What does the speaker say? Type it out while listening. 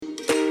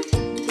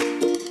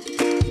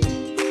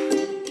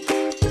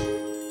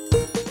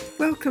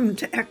Welcome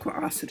to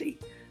Equiosity,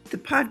 the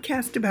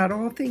podcast about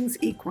all things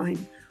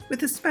equine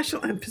with a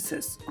special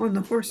emphasis on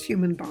the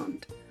horse-human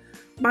bond.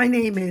 My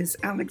name is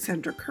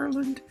Alexandra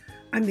Kurland.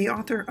 I'm the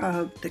author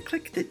of The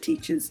Click That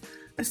Teaches,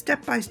 a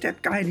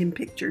step-by-step guide in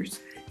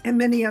pictures, and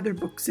many other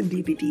books and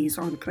DVDs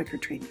on clicker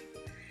training.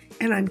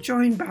 And I'm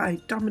joined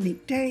by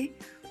Dominique Day,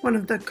 one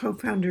of the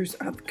co-founders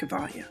of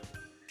Cavalia.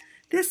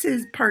 This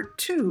is part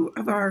 2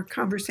 of our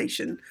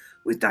conversation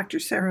with Dr.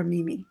 Sarah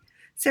Mimi.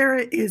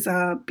 Sarah is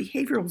a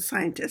behavioral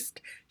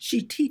scientist.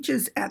 She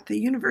teaches at the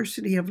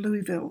University of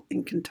Louisville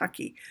in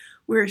Kentucky,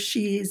 where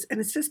she's an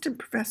assistant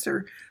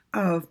professor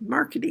of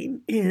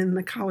marketing in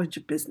the College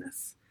of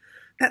Business.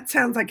 That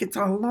sounds like it's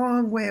a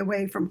long way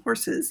away from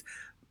horses,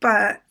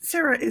 but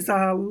Sarah is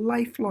a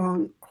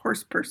lifelong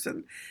horse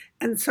person.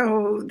 And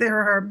so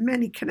there are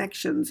many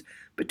connections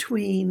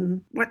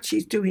between what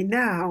she's doing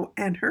now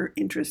and her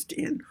interest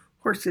in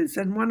horses.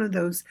 And one of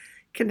those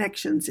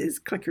connections is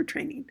clicker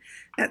training.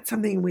 That's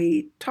something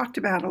we talked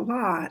about a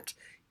lot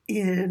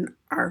in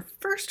our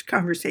first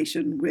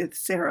conversation with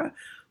Sarah,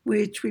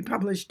 which we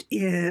published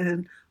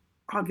in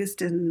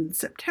August and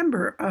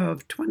September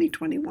of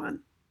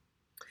 2021.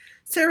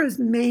 Sarah's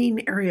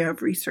main area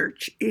of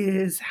research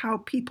is how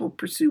people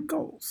pursue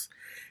goals,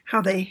 how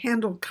they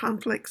handle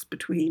conflicts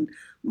between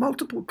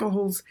multiple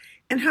goals,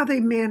 and how they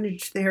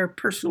manage their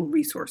personal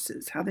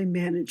resources, how they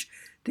manage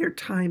their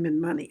time and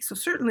money. So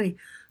certainly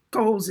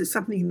goals is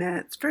something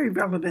that's very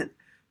relevant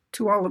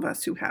to all of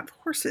us who have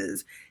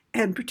horses,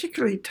 and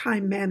particularly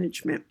time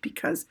management,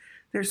 because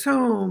there's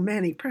so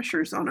many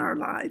pressures on our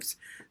lives.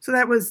 So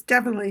that was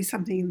definitely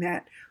something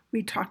that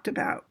we talked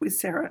about with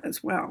Sarah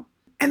as well.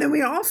 And then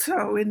we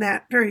also, in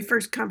that very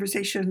first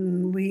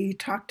conversation, we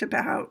talked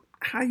about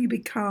how you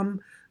become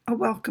a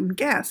welcome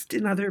guest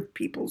in other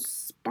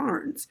people's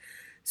barns.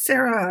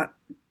 Sarah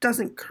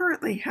doesn't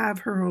currently have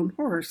her own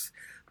horse,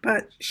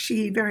 but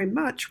she very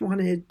much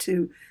wanted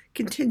to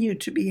continue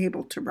to be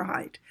able to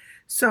ride.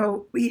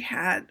 So we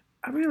had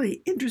a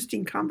really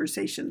interesting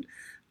conversation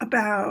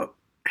about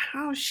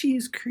how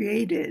she's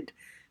created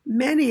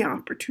many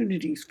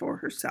opportunities for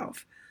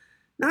herself,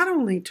 not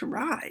only to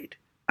ride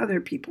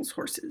other people's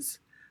horses,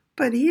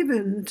 but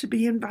even to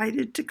be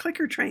invited to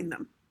clicker train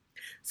them.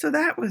 So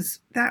that was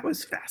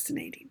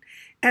fascinating.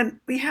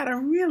 And we had a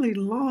really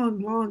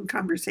long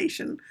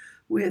conversation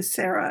with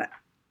Sarah,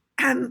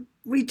 and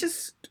we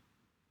just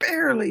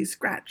barely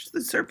scratched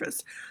the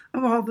surface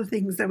of all the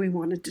things that we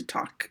wanted to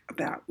talk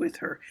about with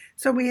her.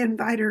 So we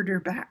invited her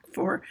back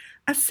for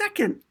a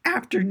second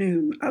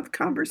afternoon of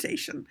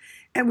conversation,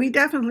 and we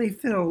definitely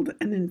filled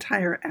an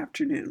entire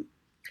afternoon.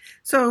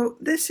 So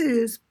this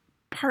is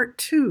part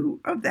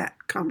 2 of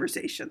that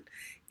conversation.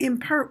 In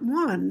part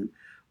 1,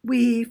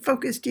 we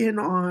focused in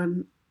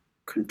on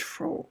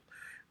control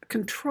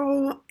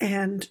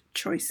and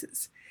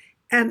choices.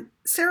 And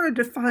Sarah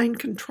defined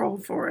control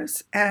for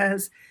us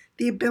as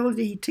the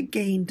ability to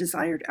gain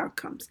desired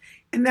outcomes.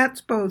 And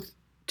that's both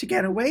to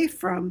get away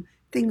from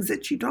things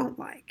that you don't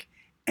like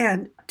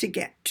and to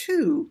get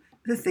to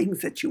the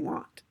things that you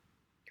want.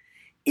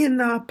 In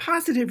the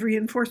positive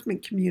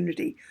reinforcement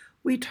community,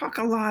 we talk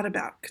a lot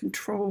about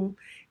control,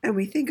 and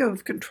we think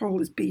of control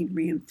as being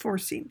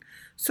reinforcing.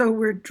 So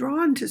we're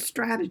drawn to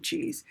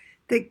strategies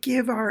that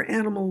give our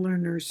animal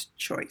learners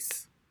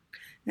choice.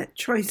 That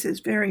choice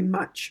is very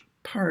much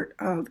part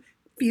of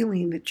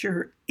feeling that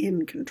you're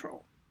in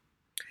control.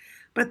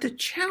 But the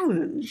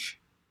challenge,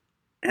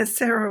 as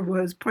Sarah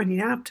was pointing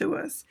out to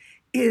us,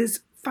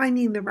 is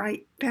finding the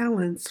right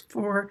balance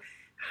for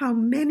how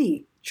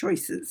many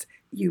choices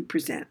you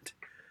present.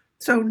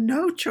 So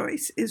no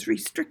choice is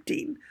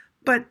restricting,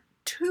 but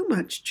too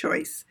much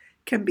choice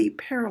can be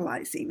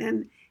paralyzing.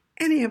 And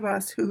any of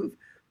us who've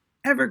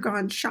ever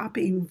gone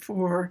shopping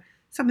for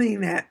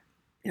something that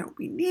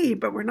we need,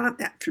 but we're not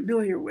that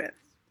familiar with,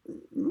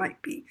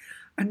 might be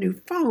a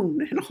new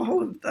phone, and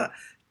all of the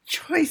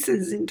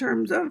choices in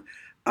terms of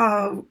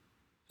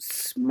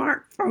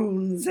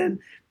smartphones, and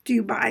do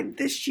you buy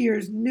this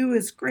year's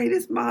newest,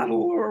 greatest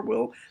model, or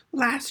will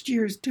last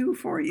year's do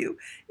for you?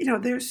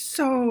 There's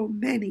so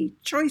many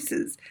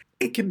choices,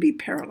 it can be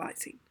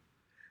paralyzing.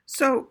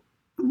 So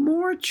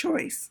more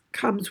choice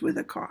comes with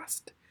a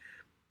cost.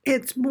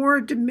 It's more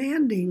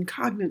demanding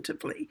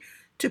cognitively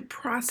to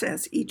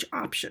process each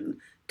option,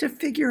 to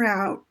figure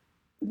out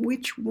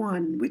which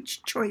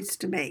choice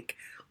to make.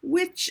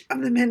 Which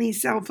of the many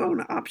cell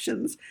phone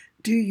options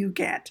do you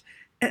get?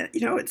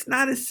 It's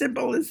not as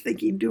simple as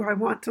thinking, do I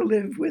want to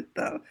live with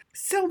the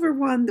silver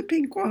one, the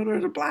pink one, or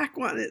the black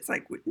one? It's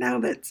like,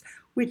 now that's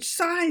which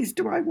size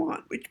do I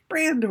want? Which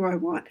brand do I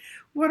want?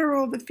 What are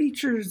all the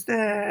features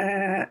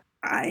that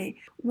I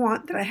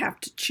want that I have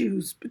to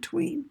choose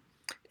between?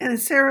 And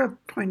as Sarah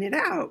pointed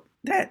out,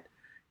 that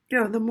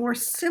the more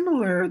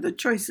similar the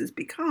choices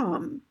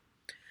become,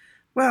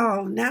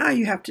 well, now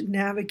you have to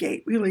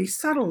navigate really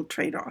subtle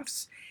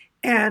trade-offs.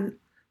 And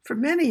for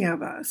many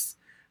of us,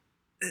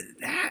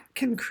 that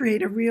can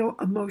create a real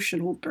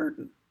emotional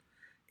burden.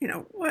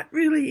 What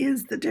really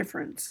is the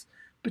difference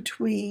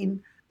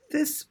between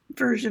this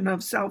version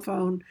of cell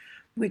phone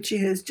which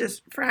is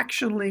just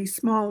fractionally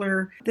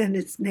smaller than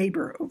its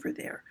neighbor over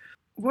there.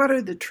 What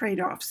are the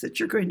trade-offs that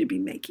you're going to be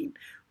making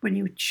when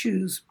you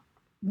choose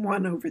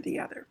one over the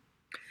other?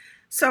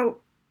 So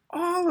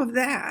all of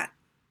that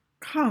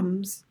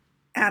comes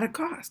at a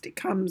cost. It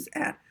comes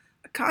at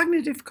a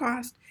cognitive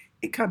cost.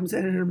 It comes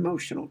at an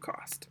emotional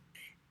cost.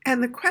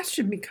 And the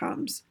question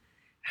becomes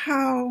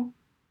well,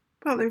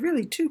 there are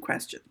really two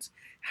questions.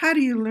 How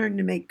do you learn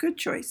to make good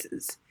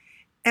choices?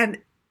 And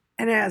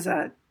as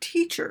a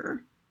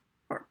teacher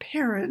or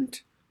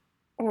parent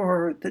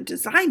or the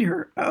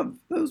designer of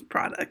those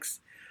products,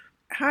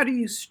 how do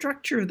you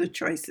structure the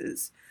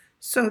choices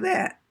so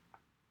that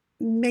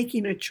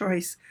making a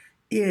choice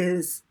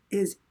is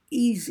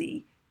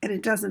easy and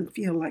it doesn't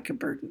feel like a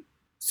burden?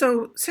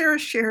 So Sarah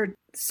shared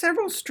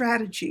several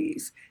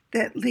strategies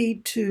that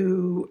lead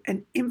to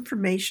an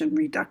information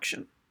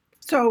reduction.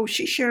 So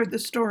she shared the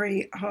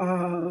story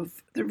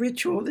of the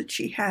ritual that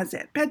she has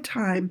at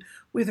bedtime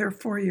with her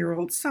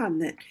 4-year-old son,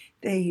 that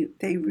they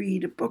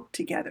read a book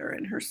together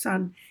and her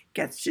son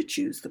gets to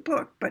choose the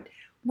book. But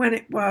when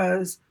it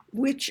was,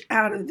 which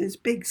out of this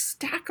big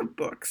stack of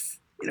books,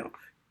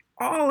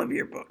 all of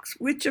your books,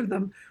 which of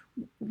them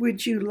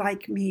would you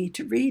like me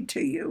to read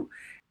to you?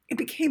 It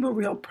became a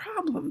real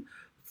problem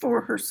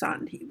for her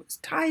son. He was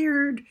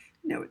tired,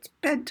 it's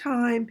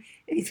bedtime,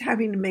 and he's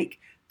having to make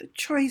the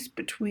choice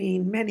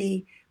between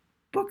many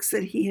books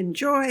that he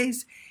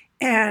enjoys,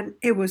 and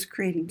it was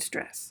creating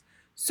stress.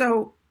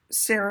 So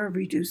Sarah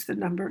reduced the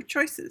number of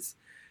choices.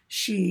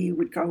 She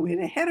would go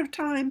in ahead of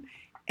time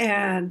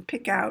and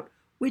pick out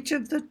which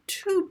of the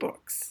 2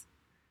 books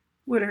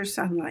would her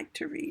son like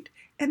to read,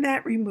 and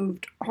that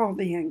removed all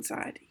the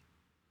anxiety.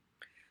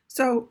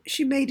 So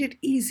she made it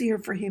easier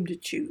for him to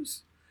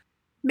choose.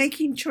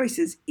 Making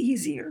choices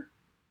easier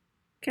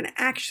can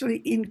actually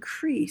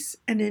increase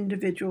an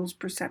individual's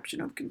perception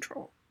of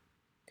control.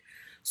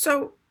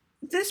 So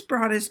this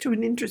brought us to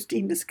an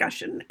interesting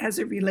discussion as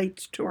it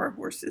relates to our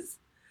horses,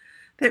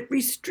 that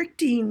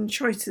restricting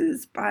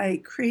choices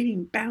by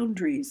creating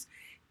boundaries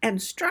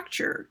and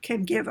structure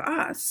can give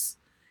us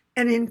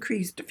an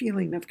increased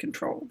feeling of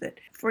control. That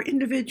for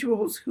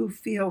individuals who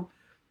feel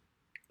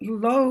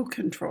low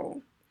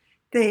control,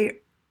 they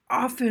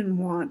often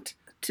want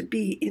to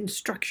be in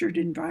structured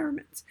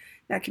environments.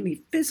 That can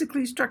be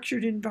physically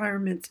structured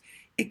environments.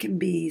 It can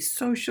be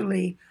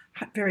socially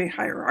very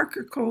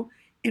hierarchical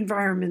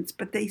environments,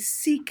 but they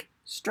seek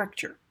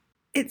structure.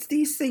 It's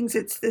these things,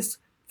 it's this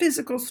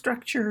physical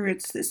structure,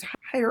 it's this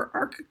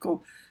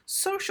hierarchical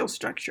social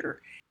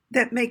structure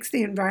that makes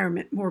the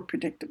environment more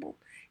predictable.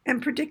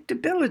 And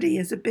predictability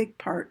is a big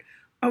part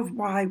of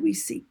why we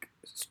seek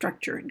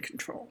structure and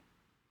control.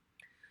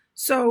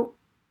 So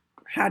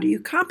how do you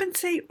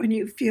compensate when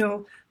you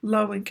feel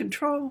low in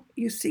control?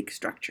 You seek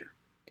structure.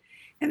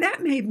 And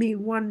that made me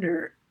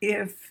wonder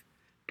if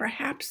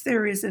perhaps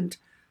there isn't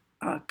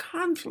a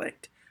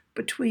conflict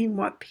between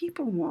what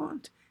people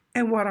want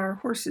and what our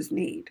horses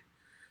need.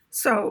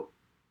 So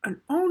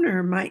an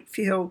owner might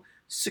feel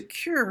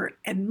secure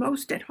and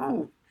most at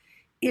home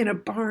in a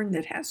barn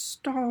that has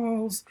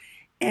stalls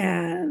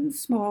and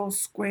small,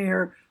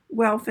 square,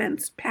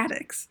 well-fenced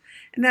paddocks.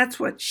 And that's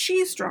what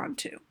she's drawn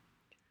to.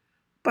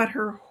 But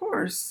her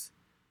horse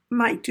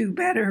might do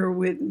better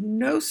with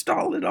no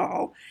stall at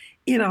all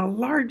in a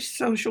large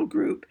social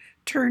group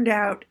turned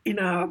out in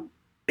a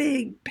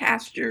big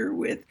pasture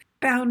with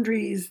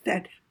boundaries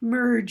that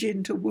merge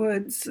into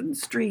woods and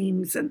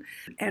streams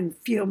and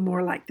feel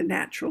more like the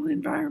natural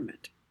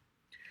environment.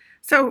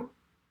 So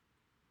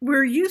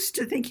we're used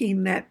to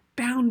thinking that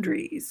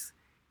boundaries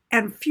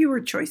and fewer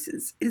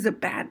choices is a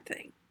bad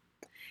thing.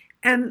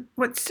 And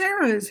what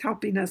Sarah is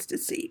helping us to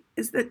see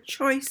is that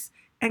choice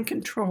and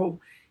control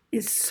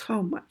is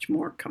so much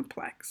more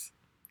complex.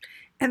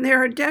 And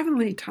there are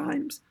definitely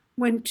times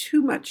when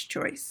too much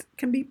choice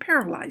can be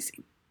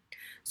paralyzing.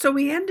 So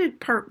we ended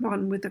part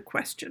 1 with a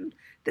question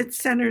that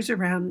centers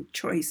around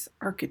choice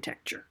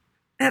architecture.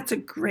 That's a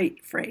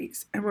great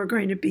phrase, and we're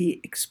going to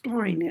be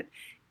exploring it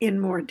in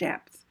more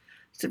depth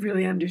to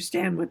really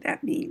understand what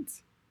that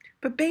means.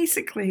 But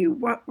basically,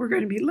 what we're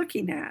going to be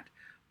looking at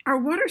are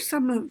what are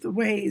some of the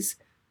ways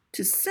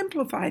to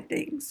simplify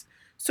things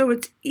so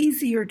it's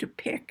easier to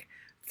pick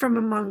from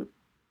among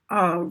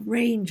a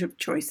range of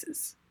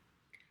choices.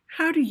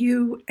 How do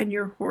you and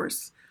your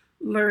horse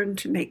learn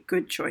to make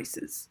good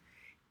choices?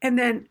 And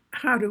then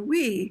how do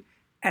we,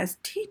 as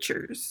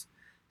teachers,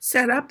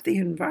 set up the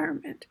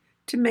environment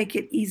to make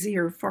it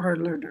easier for our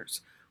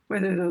learners,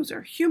 whether those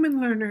are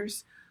human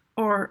learners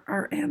or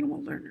our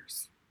animal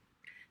learners?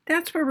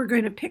 That's where we're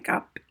going to pick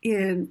up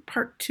in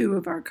part 2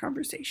 of our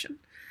conversation.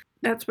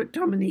 That's what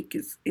Dominique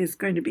is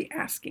going to be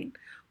asking.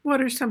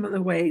 What are some of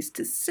the ways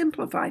to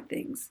simplify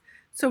things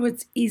so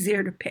it's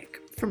easier to pick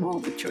from all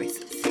the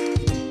choices?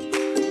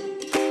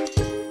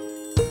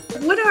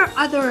 What are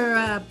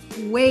other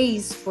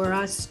ways for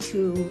us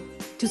to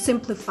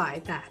simplify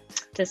that?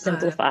 To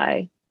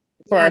simplify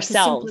for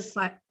ourselves. To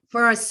simplify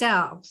for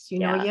ourselves. You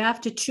know, you have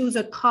to choose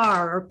a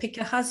car or pick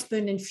a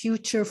husband and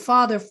future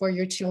father for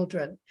your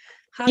children.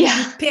 How do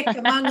you pick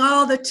among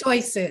all the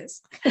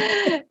choices?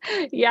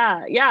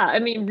 Yeah. I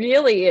mean,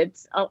 really,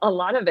 it's a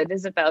lot of it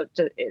is about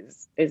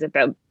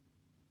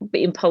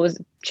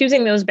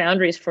choosing those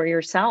boundaries for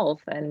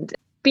yourself and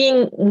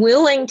being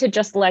willing to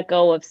just let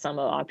go of some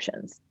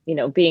options,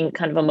 being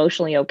kind of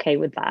emotionally okay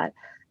with that.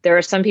 There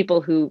are some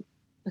people who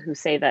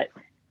say that,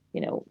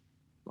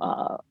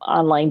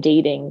 online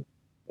dating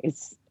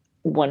is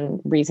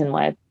one reason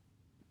why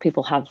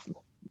people have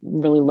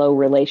really low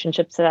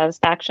relationship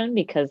satisfaction,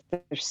 because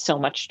there's so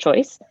much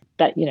choice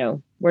that,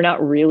 we're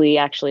not really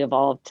actually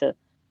evolved to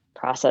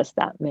process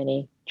that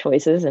many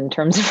choices in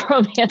terms of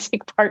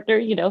romantic partner.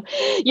 You're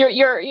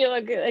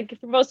like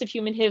for most of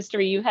human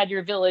history, you had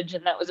your village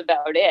and that was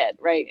about it,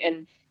 right?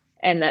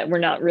 And that we're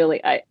not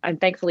really, I'm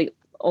thankfully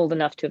old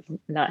enough to have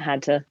not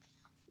had to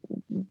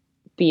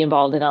be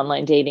involved in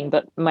online dating,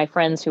 but my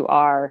friends who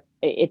are,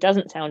 it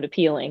doesn't sound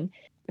appealing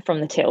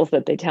from the tales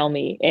that they tell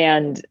me.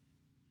 And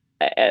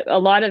a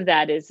lot of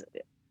that is,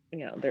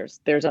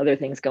 there's other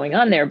things going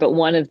on there, but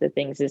one of the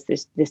things is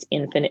this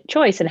infinite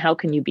choice. And how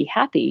can you be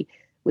happy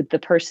with the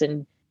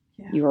person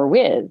you're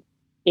with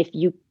if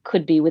you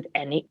could be with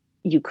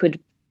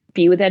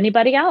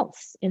anybody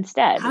else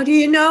instead? How do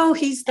you know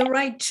he's the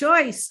right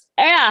choice?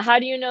 Yeah, how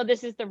do you know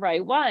this is the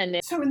right one?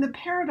 So in The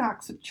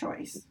Paradox of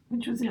Choice,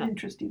 which was an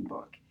interesting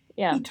book,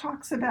 he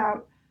talks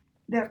about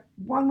that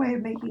one way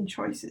of making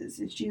choices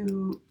is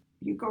you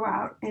go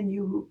out and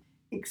you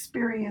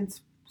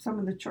experience some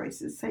of the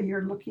choices. Say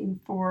you're looking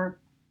for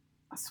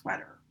a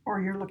sweater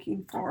or you're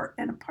looking for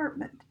an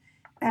apartment,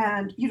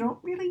 and you don't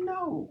really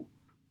know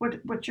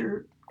what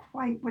you're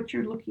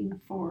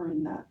looking for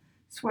in the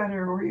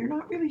sweater, or you're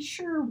not really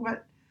sure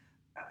what,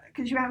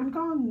 because you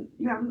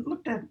haven't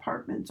looked at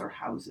apartments or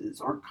houses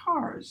or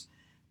cars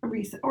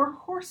or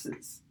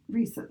horses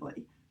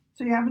recently.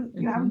 So you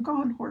haven't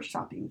gone horse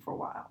shopping for a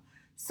while.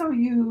 So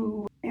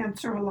you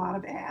answer a lot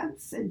of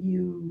ads and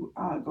you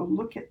go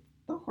look at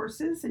the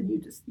horses, and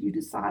you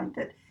decide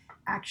that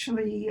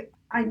actually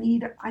I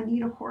need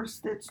a horse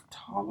that's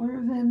taller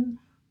than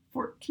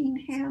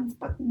 14 hands,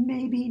 but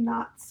maybe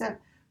not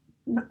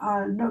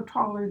no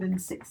taller than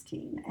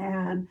 16,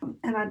 and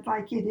I'd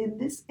like it in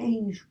this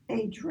age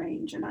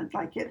range, and I'd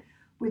like it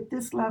with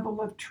this level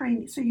of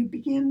training. So you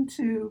begin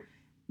to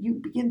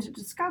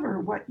discover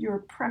what your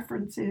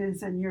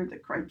preferences and the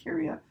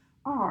criteria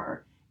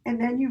are, and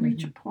then you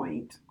reach a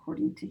point,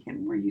 according to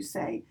him, where you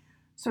say,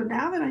 so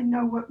now that I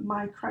know what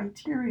my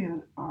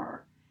criteria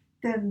are,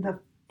 then the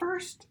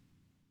first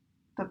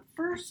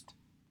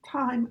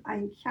time I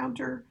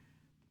encounter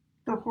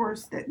the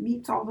horse that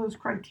meets all those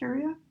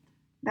criteria,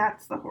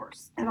 that's the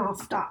horse, and I'll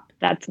stop.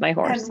 That's my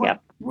horse. And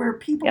where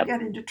people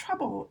get into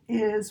trouble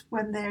is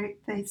when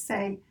they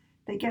say,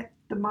 they get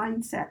the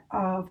mindset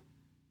of,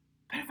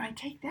 but if I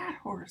take that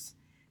horse,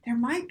 there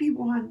might be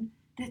one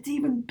that's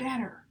even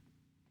better.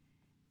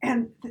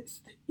 And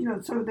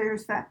so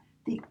there's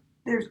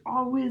there's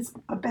always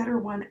a better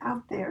one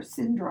out there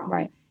syndrome,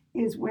 right,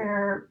 is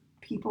where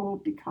people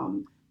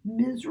become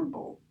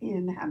miserable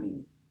in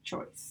having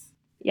choice.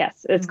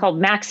 Yes, it's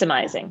called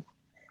maximizing.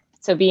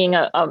 So being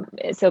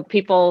so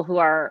people who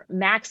are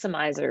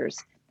maximizers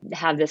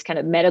have this kind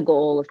of meta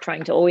goal of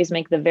trying to always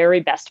make the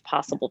very best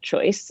possible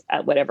choice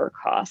at whatever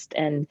cost.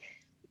 And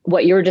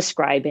what you're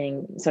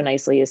describing so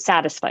nicely is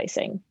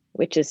satisficing,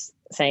 which is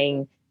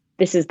saying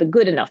this is the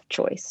good enough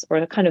choice,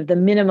 or kind of the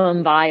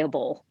minimum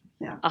viable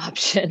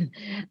option,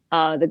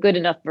 the good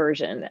enough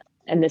version.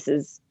 And this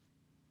is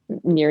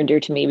near and dear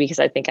to me because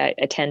I think I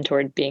tend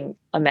toward being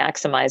a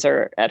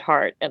maximizer at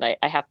heart, and I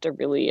have to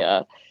really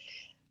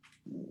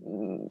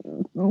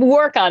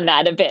work on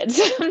that a bit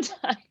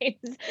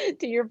sometimes.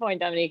 To your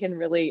point, Dominique, can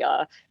really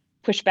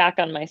push back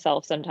on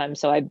myself sometimes.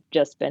 So I've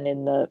just been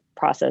in the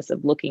process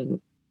of looking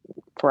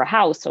for a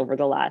house over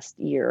the last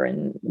year,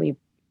 and we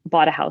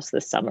bought a house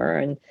this summer,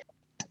 and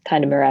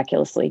kind of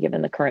miraculously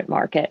given the current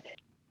market.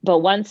 But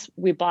once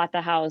we bought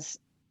the house,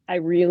 I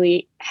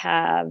went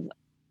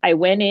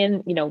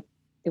in,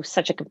 it was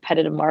such a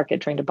competitive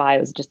market trying to buy. It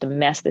was just a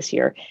mess this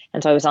year.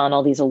 And so I was on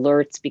all these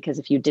alerts, because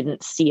if you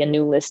didn't see a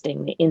new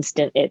listing the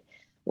instant it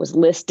was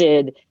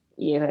listed,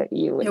 it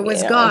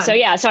was gone. So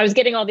I was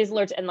getting all these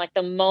alerts. And like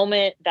the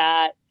moment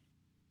that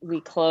we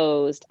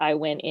closed, I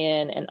went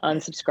in and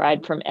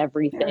unsubscribed from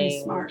everything.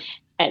 Very smart.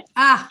 And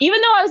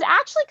even though I was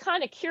actually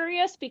kind of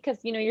curious, because,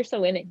 you're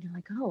so in it, and you're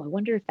like, oh, I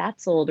wonder if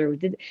that sold, or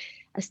I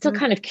was still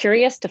kind of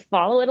curious to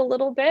follow it a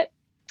little bit,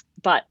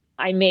 but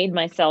I made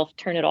myself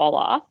turn it all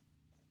off.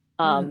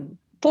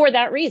 For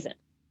that reason,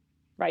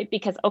 right?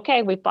 Because,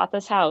 okay, we've bought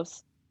this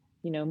house,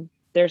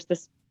 there's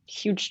this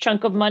huge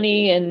chunk of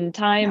money and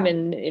time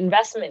and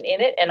investment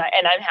in it, and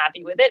I'm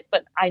happy with it.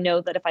 But I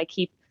know that if I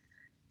keep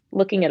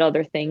looking at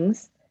other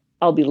things,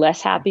 I'll be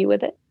less happy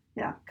with it.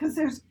 Yeah, because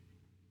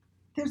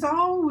there's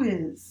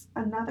always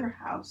another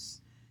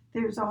house.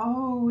 There's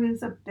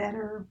always a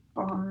better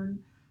barn,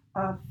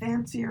 a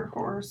fancier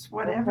horse,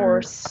 whatever.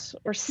 Horse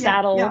or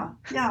saddle.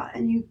 Yeah,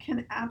 and you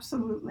can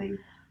absolutely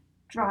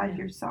drive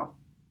yourself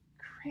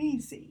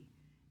crazy.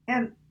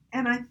 And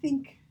I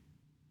think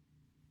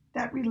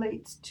that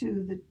relates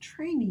to the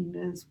training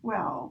as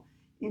well,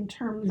 in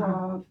terms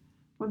of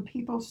when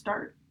people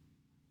start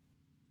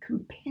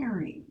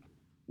comparing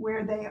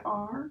where they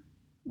are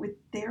with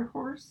their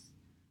horse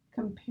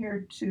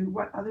compared to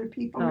what other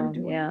people are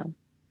doing,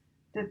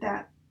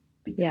 that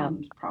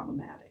becomes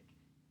problematic.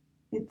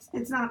 It's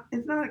not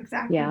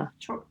exactly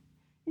choice.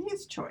 It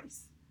is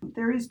choice.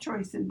 There is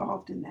choice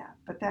involved in that,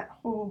 but that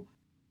whole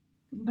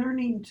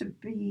learning to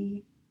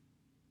be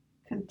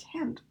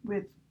content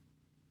with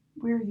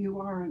where you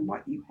are and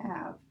what you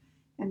have,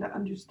 and to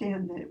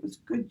understand that it was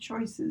good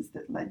choices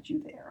that led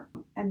you there,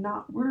 and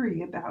not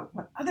worry about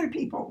what other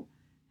people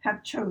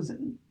have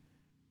chosen.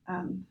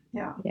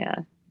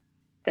 The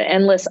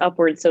endless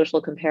upward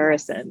social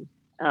comparison,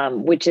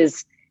 which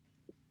is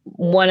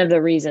one of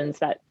the reasons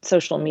that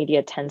social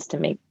media tends to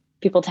make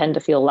people tend to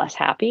feel less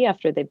happy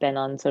after they've been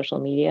on social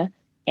media.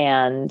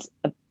 And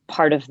a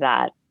part of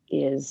that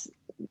is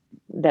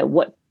that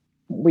what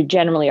we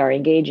generally are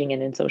engaging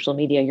in social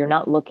media,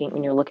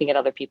 when you're looking at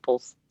other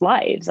people's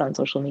lives on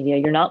social media,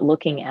 you're not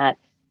looking at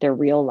their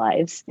real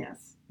lives.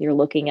 Yes. You're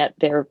looking at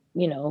their,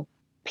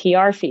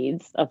 PR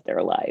feeds of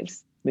their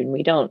lives. I mean,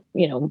 we don't,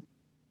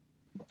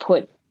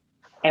 put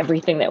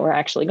everything that we're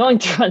actually going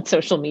through on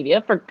social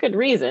media for good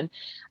reason.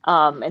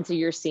 And so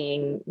you're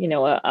seeing,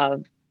 a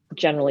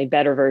generally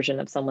better version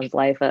of someone's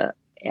life, a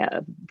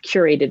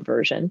curated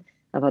version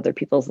of other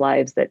people's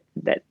lives that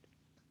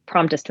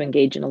prompt us to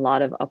engage in a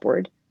lot of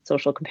upward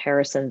social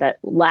comparison, that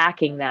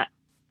lacking that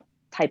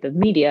type of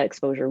media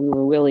exposure, we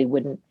really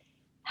wouldn't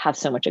have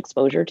so much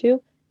exposure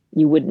to.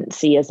 You wouldn't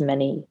see as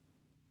many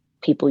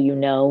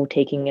people,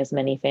 taking as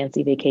many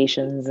fancy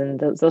vacations, and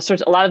those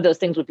sorts. A lot of those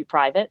things would be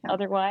private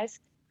otherwise.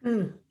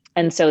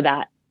 And so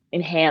that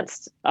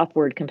enhanced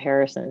upward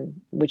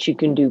comparison, which you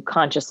can do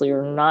consciously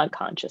or not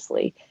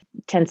consciously,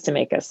 tends to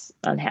make us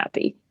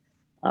unhappy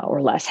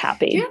or less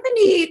happy.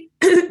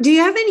 Do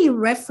you have any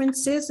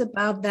references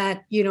about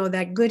that,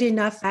 that good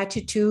enough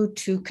attitude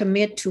to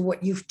commit to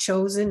what you've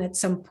chosen at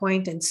some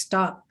point and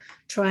stop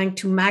trying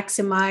to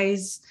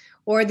maximize,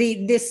 or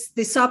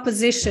this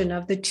opposition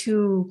of the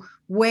two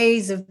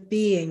ways of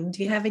being?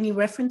 Do you have any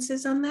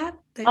references on that?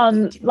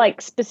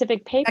 Like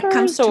specific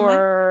papers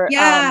or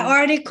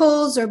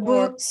articles or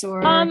books,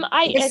 or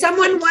if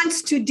someone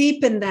wants to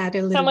deepen that a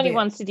little bit. Somebody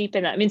wants to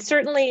deepen that. I mean,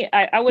 certainly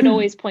I would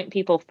always point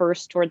people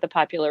first toward the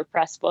popular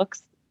press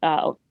books,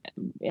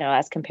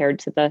 as compared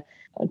to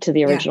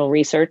the original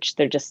research.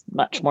 They're just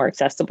much more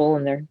accessible,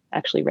 and they're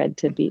actually written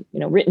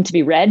to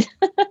be read.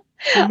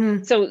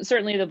 So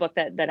certainly the book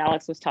that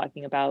Alex was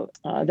talking about,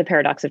 The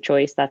Paradox of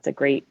Choice, that's a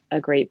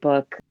great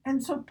book.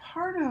 And so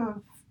part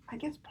of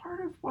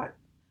what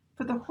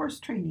for the horse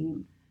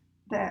training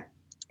that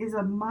is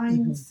a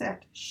mindset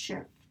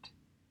shift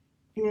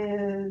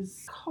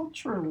is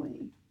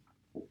culturally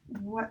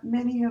what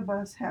many of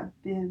us have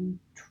been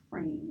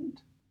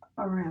trained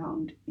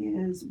around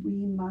is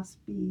we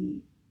must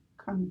be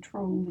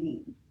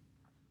controlling.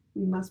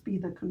 We must be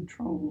the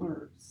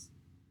controllers.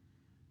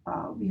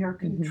 We are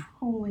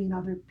controlling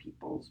other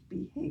people's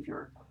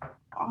behavior,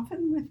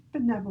 often with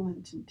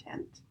benevolent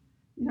intent.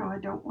 I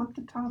don't want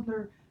the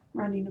toddler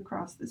running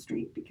across the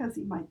street because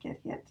he might get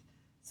hit.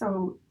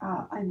 So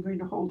I'm going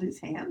to hold his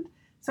hand.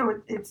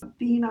 So it's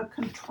being a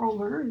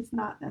controller is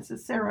not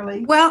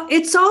necessarily. Well,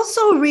 it's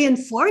also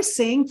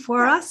reinforcing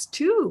for us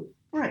too.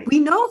 Right. We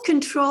know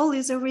control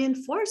is a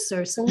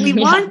reinforcer, so we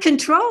want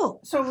control.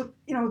 So,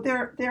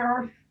 there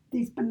are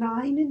these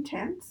benign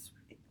intents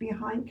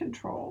behind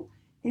control.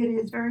 It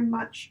is very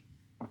much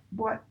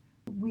what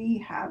we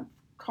have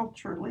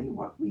culturally,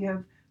 what we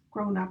have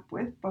grown up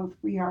with. Both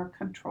we are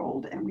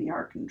controlled and we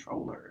are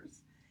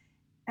controllers.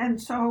 And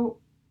so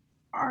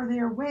are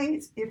there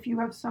ways, if you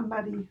have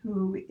somebody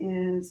who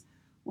is,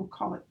 we'll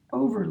call it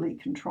overly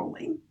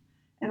controlling,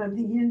 and I'm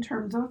thinking in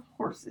terms of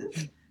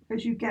horses,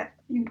 because you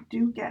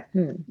do get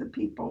the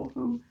people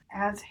who,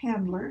 as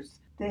handlers,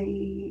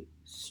 they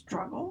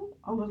struggle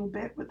a little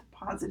bit with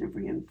positive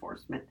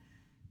reinforcement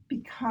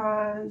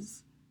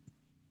because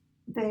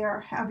they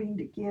are having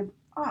to give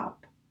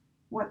up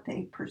what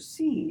they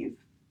perceive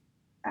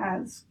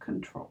as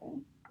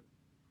control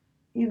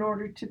in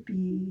order to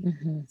be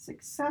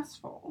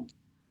successful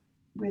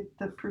with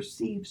the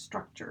perceived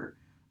structure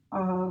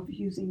of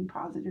using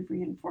positive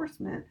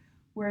reinforcement,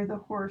 where the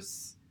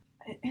horse,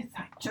 it's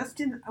like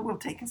we'll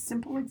take a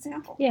simple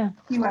example. Yeah.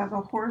 You have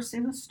a horse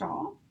in a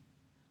stall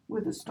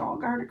with a stall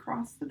guard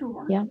across the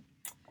door. Yeah.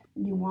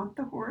 And you want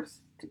the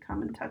horse to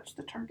come and touch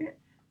the target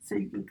so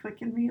you can click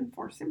and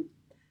reinforce him.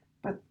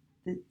 But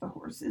the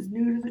horse is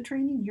new to the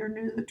training, you're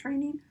new to the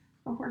training,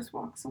 the horse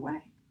walks away.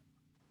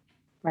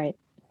 Right.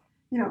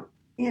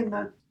 In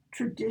the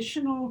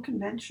traditional,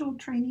 conventional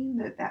training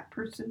that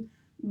person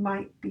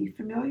might be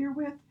familiar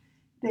with,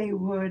 they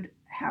would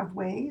have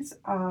ways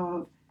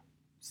of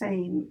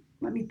saying,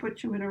 let me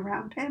put you in a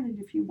round pen, and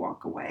if you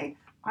walk away,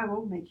 I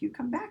will make you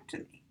come back to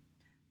me.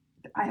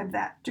 I have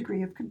that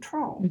degree of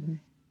control.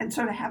 And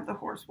so to have the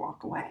horse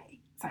walk away,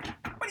 it's like,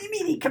 what do you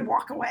mean he can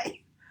walk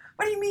away?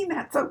 What do you mean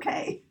that's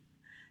okay?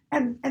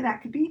 And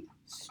that could be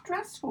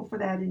stressful for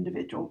that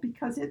individual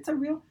because it's a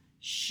real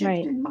shift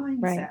Right. in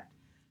mindset. Right.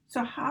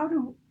 So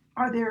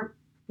are there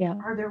Yeah.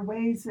 are there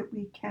ways that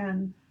we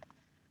can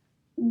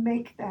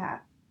make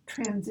that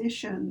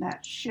transition,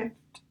 that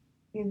shift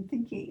in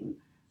thinking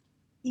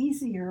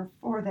easier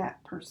for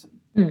that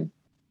person?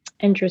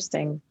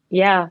 Interesting.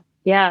 Yeah.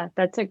 Yeah.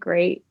 That's a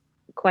great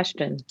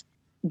question.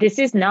 This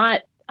is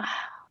not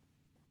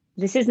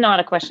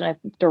a question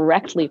I've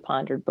directly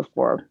pondered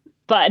before,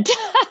 but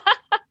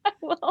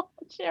well,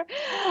 sure.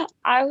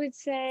 I would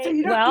say, So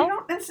you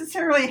don't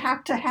necessarily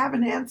have to have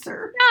an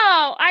answer.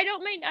 no, I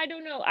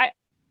don't know.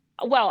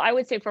 I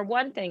would say for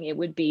one thing, it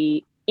would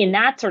be in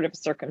that sort of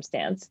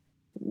circumstance,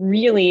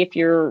 really, if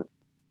you're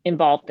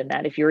involved in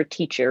that, if you're a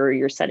teacher or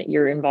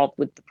you're involved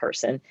with the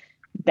person,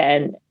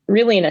 then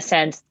really in a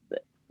sense,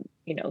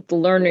 the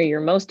learner you're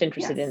most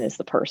interested in is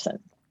the person.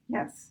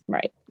 Yes.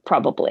 Right.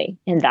 Probably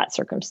in that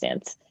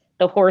circumstance.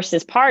 The horse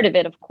is part of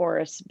it, of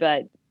course,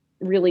 but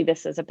really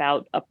this is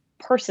about a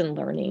person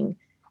learning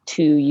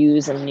to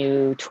use a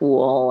new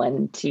tool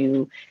and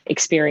to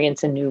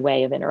experience a new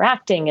way of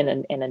interacting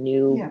and a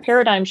new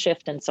paradigm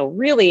shift. And so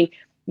really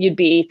you'd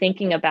be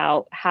thinking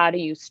about how do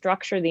you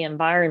structure the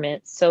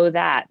environment so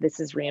that this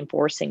is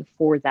reinforcing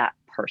for that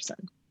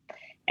person.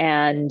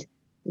 And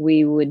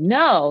we would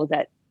know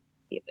that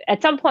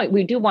at some point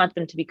we do want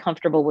them to be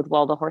comfortable with,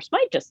 well, the horse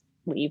might just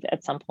leave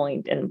at some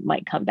point and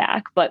might come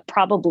back. But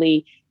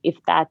probably if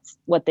that's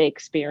what they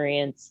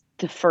experience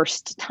the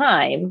first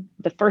time,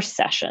 the first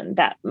session,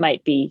 that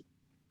might be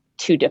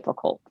too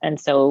difficult. And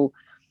so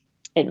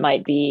it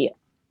might be,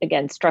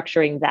 again,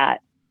 structuring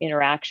that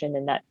interaction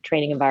and that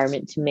training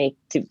environment to make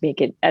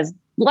it as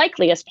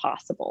likely as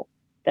possible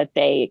that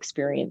they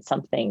experience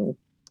something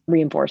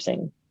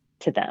reinforcing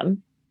to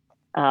them.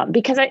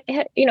 Because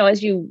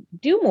as you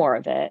do more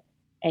of it,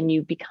 and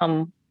you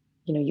become,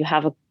 you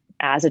have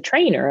as a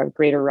trainer, a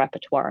greater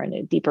repertoire and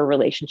a deeper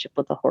relationship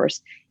with the horse,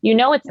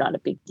 it's not a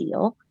big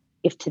deal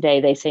if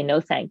today they say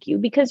no thank you,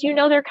 because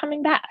they're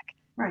coming back.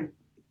 Right.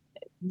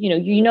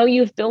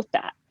 You've built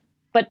that.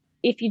 But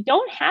if you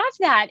don't have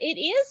that, it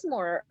is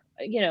more,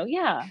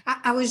 yeah.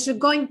 I was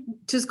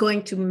just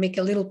going to make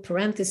a little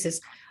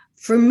parenthesis.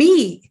 For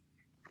me,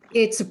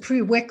 it's a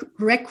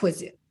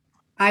prerequisite.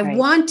 I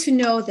want to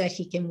know that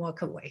he can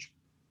walk away.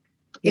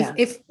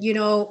 If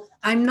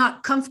I'm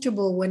not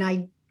comfortable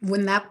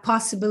when that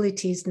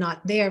possibility is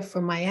not there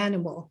for my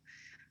animal.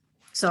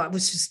 So I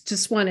was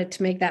just wanted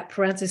to make that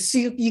parenthesis. So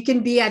you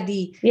can be at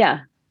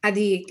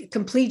the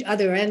complete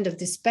other end of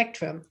the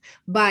spectrum.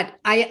 But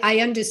I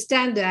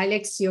understand that,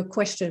 Alex, your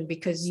question,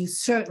 because you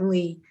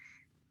certainly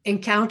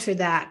encounter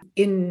that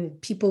in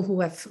people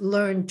who have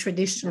learned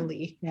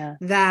traditionally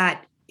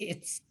that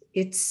it's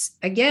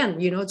again,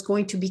 it's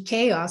going to be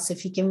chaos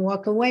if he can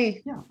walk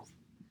away. Yeah.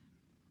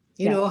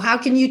 How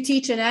can you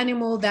teach an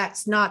animal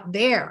that's not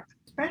there?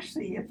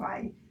 Especially if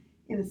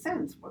in a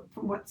sense,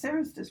 from what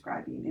Sarah's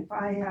describing, if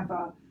I have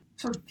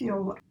sort of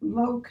feel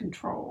low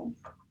control,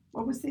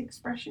 what was the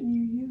expression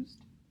you used?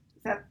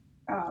 Is that,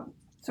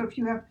 so if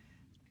you have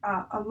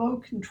a low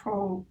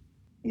control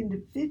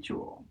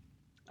individual.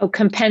 Oh,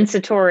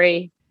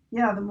 compensatory.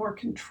 Yeah, the more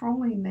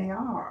controlling they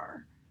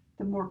are,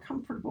 the more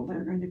comfortable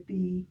they're going to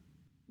be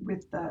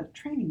with the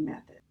training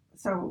method.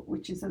 So,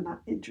 which is an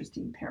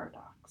interesting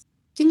paradox.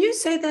 Can you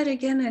say that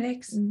again,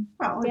 Alex?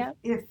 Well,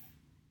 if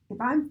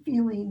I'm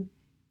feeling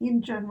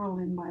in general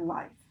in my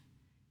life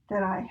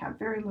that I have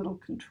very little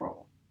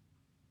control,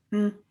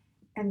 and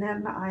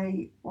then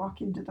I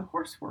walk into the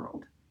horse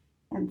world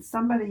and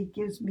somebody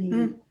gives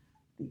me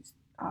these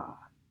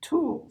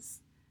tools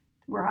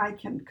where I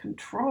can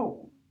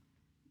control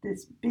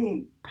this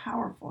big,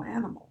 powerful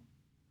animal,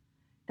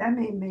 that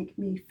may make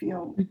me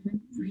feel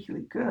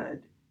really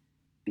good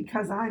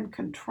because I'm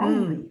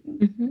controlling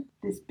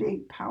this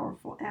big,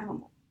 powerful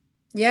animal.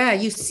 Yeah,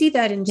 you see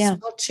that in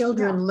small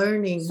children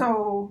learning.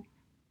 So,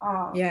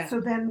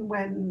 so then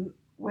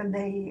when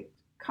they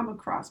come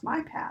across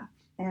my path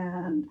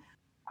and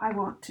I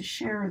want to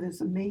share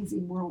this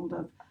amazing world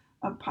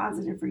of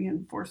positive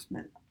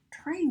reinforcement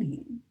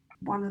training,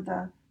 one of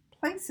the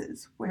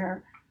places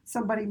where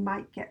somebody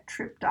might get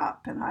tripped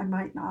up and I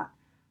might not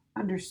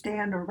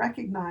understand or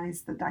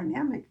recognize the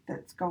dynamic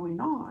that's going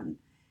on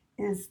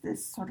is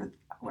this sort of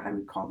what I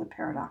would call the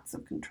paradox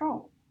of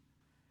control.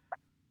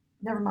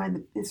 Never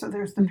mind, so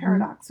there's the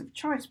paradox of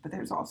choice, but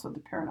there's also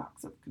the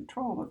paradox of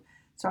control.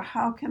 So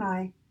how can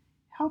I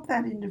help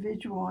that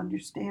individual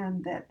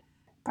understand that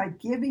by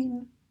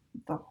giving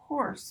the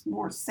horse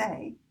more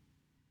say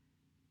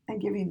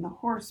and giving the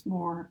horse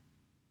more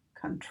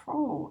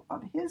control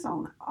of his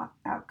own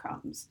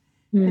outcomes,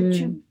 that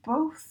you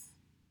both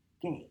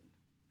gain.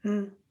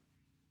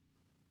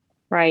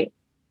 Right.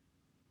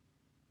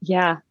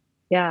 Yeah.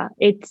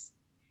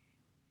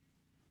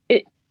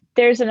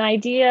 There's an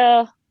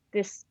idea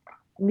this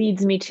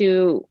leads me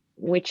to,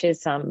 which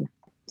is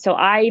so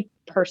I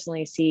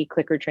personally see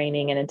clicker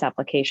training and its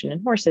application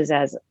in horses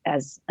as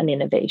an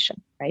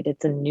innovation, right?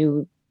 It's a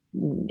new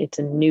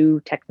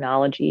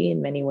technology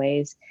in many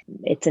ways.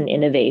 It's an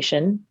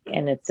innovation,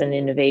 and it's an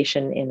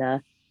innovation in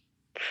a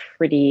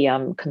pretty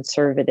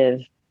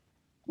conservative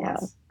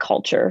Yes.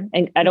 culture.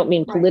 And I don't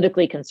mean Right.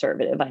 politically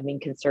conservative. I mean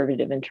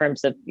conservative in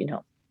terms of,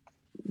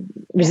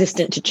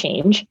 resistant to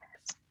change.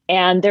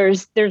 And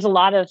there's a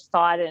lot of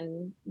thought,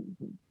 and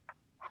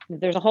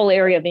there's a whole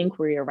area of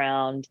inquiry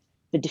around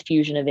the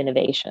diffusion of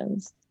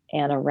innovations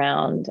and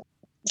around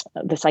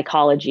the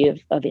psychology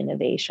of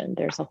innovation.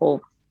 There's a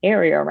whole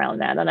area around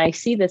that. And I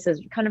see this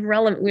as kind of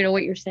relevant,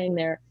 what you're saying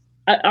there.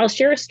 I'll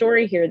share a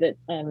story here that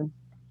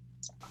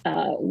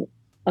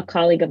a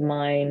colleague of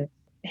mine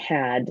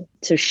had.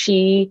 So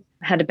she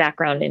had a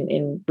background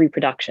in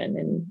reproduction,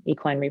 in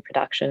equine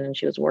reproduction, and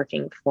she was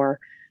working for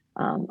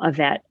a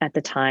vet at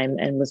the time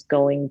and was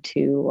going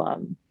to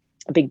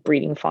a big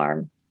breeding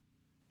farm.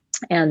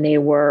 And they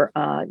were,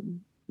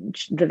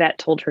 the vet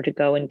told her to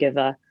go and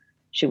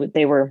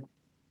they were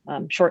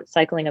short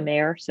cycling a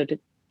mare. So to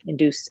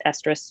induce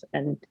estrus,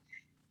 and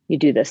you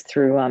do this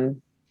through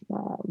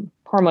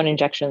hormone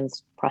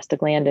injections,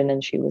 prostaglandin.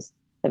 And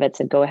the vet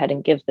said, go ahead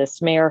and give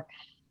this mare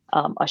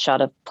a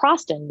shot of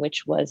Prostin,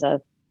 which was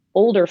a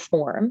older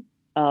form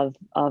of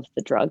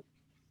the drug.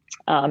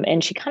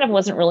 And she kind of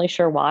wasn't really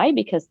sure why,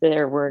 because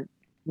there were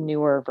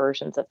newer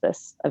versions of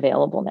this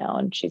available now.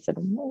 And she said,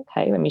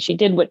 okay. I mean, she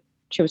did what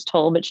she was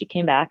told, but she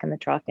came back in the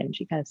truck and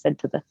she kind of said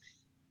to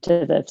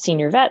the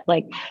senior vet,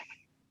 like,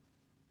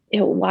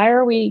 why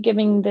are we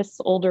giving this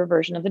older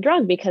version of the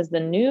drug? Because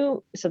the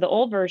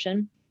old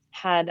version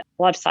had a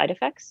lot of side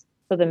effects.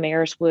 So the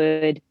mares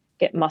would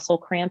get muscle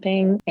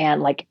cramping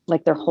and like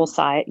their whole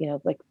side,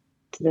 like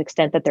to the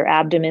extent that their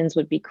abdomens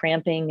would be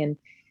cramping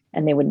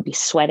and they would be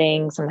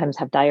sweating, sometimes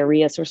have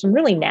diarrhea. So some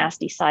really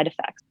nasty side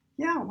effects.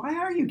 Yeah, why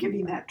are you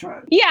giving that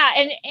drug? Yeah,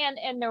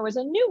 and there was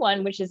a new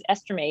one, which is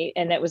Estromate,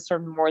 and that was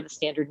sort of more the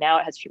standard now.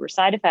 It has fewer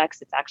side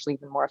effects. It's actually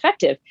even more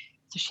effective.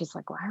 So she's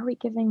like, why are we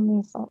giving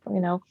these,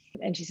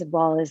 And she said,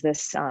 well, is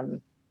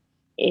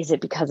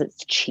it because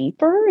it's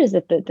cheaper? Is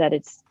it that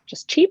it's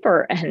just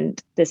cheaper? And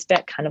this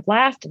vet kind of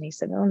laughed, and he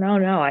said, oh,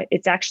 no,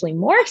 it's actually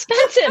more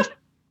expensive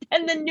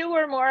than the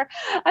newer, more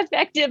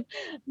effective,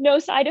 no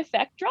side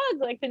effect drug.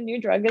 Like the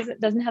new drug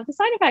doesn't have the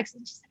side effects.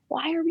 And she said,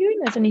 why are we doing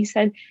this? And he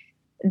said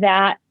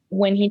that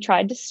when he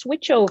tried to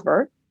switch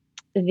over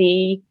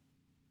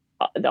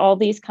all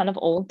these kind of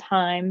old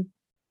time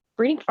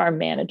breeding farm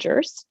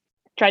managers,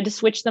 tried to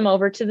switch them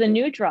over to the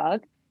new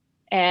drug,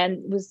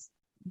 and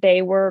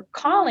they were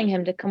calling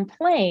him to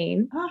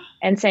complain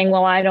and saying,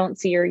 well, I don't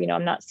see her,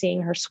 I'm not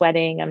seeing her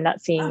sweating. I'm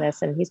not seeing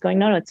this. And he's going,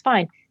 no, it's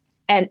fine.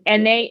 And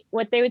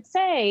what they would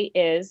say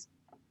is,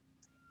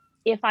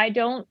 if I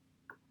don't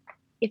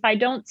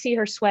see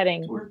her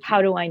sweating,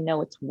 how do I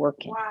know it's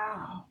working?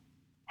 Wow.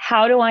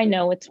 How do I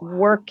know it's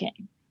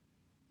working?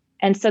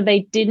 And so they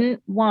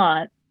didn't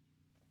want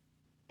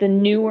the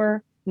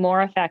newer,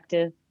 more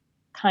effective,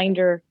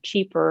 kinder,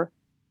 cheaper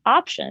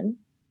option,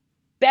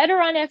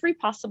 better on every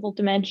possible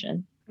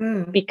dimension,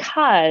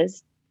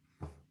 because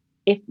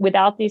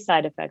without these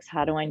side effects,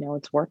 how do I know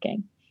it's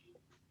working?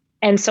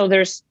 And so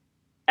it's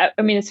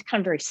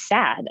kind of very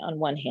sad on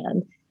one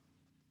hand,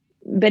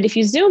 but if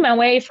you zoom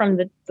away from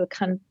the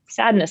kind of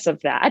sadness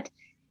of that,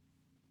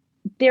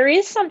 there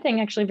is something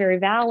actually very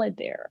valid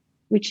there,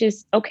 which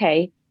is,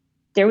 okay,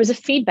 there was a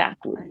feedback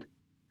loop.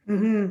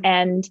 Mm-hmm.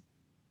 And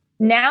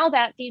now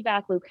that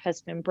feedback loop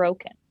has been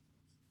broken,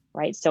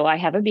 right? So I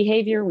have a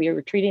behavior, we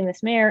were treating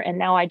this mare, and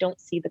now I don't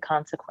see the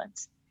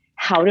consequence.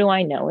 How do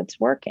I know it's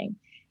working?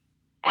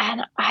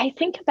 And I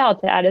think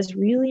about that as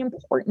really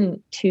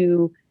important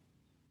to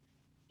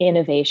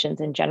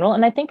innovations in general.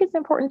 And I think it's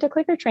important to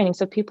clicker training.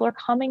 So people are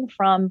coming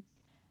from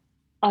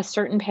a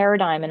certain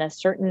paradigm and a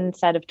certain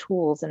set of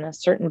tools and a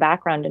certain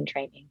background in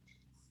training.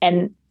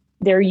 And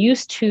they're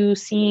used to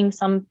seeing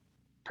some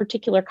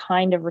particular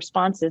kind of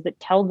responses that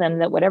tell them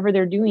that whatever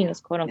they're doing is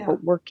quote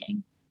unquote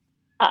working.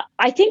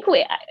 I think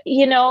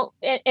and now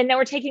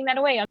we're taking that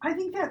away. I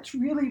think that's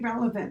really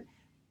relevant.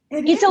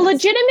 It's a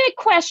legitimate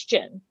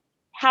question.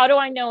 How do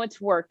I know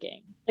it's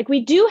working? Like,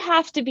 we do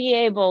have to be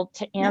able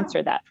to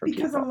answer that for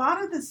people. Because a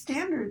lot of the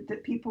standard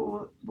that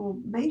people will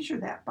measure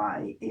that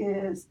by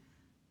is,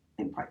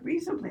 and quite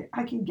reasonably,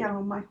 I can get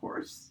on my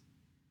horse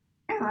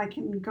and I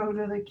can go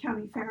to the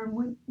county fair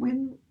and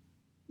win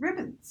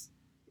ribbons.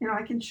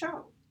 I can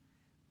show.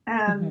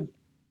 And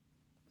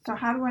so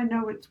how do I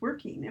know it's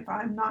working if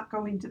I'm not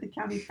going to the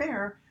county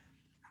fair?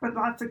 But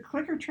lots of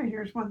clicker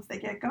trainers, once they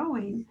get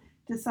going,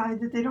 decide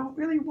that they don't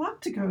really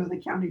want to go to the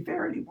county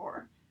fair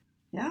anymore.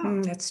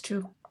 Yeah. That's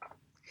true.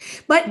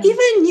 But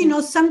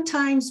even,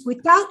 sometimes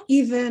without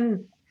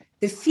even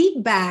the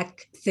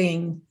feedback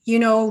thing,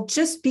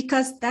 just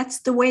because that's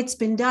the way it's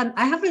been done.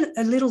 I have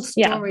a little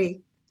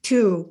story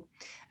too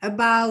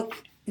about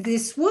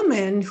this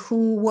woman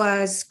who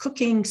was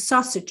cooking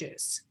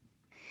sausages.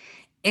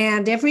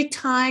 And every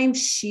time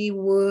she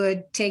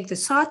would take the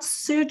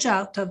sausage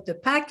out of the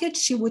packet,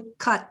 she would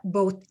cut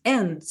both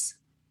ends.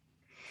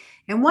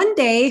 And one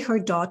day her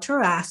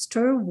daughter asked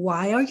her,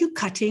 why are you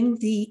cutting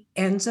the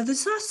ends of the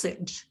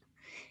sausage?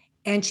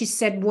 And she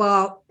said,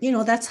 well,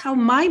 that's how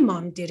my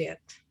mom did it.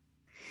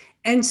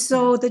 And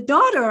so the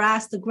daughter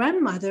asked the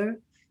grandmother,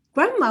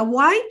 Grandma,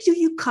 why do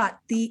you cut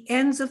the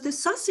ends of the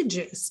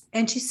sausages?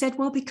 And she said,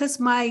 well, because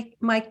my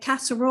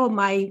casserole,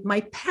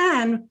 my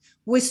pan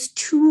was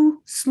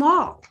too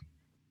small.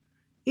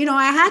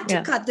 I had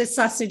to cut the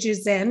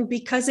sausages in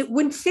because it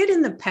wouldn't fit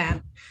in the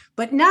pan.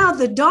 But now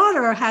the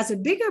daughter has a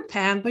bigger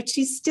pan, but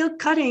she's still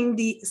cutting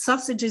the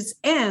sausages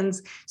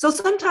ends. So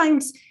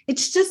sometimes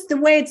it's just the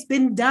way it's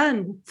been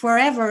done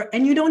forever,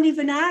 and you don't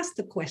even ask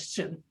the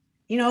question.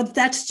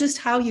 That's just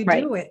how you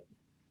do it.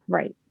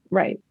 Right.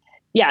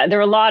 Yeah, there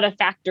are a lot of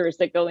factors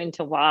that go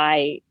into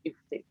why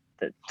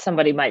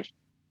somebody might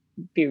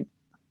be,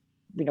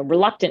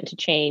 reluctant to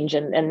change,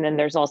 and then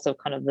there's also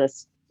kind of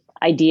this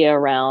idea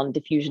around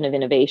diffusion of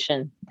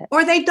innovation,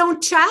 or they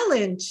don't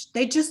challenge.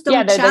 They just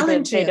don't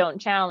challenge. They don't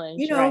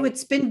challenge.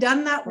 It's been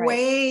done that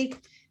way.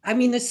 I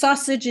mean, the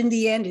sausage in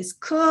the end is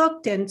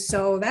cooked, and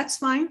so that's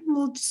fine.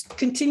 We'll just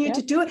continue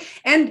to do it.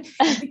 And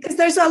because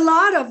there's a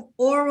lot of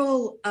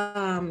oral,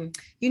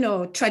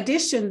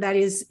 tradition that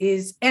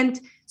is,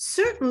 and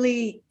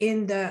certainly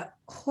in the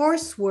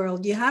horse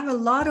world, you have a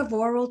lot of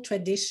oral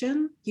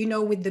tradition,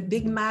 with the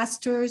big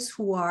masters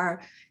who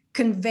are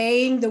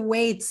conveying the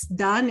way it's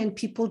done, and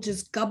people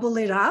just gobble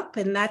it up,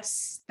 and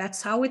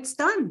that's how it's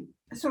done.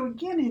 So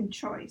again, in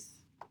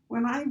choice,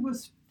 when I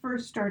was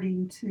first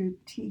starting to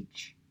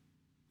teach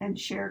and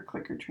share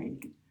clicker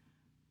training,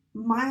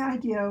 my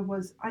idea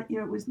was,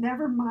 it was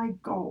never my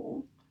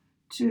goal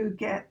to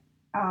get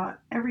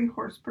every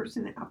horse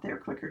person out there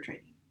clicker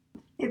training.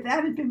 If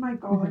that had been my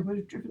goal, I would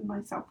have driven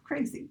myself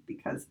crazy,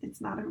 because it's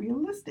not a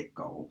realistic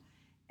goal.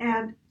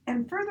 And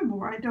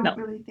furthermore, I don't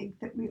really think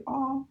that we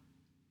all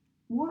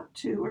want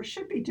to or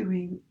should be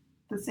doing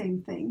the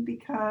same thing,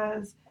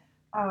 because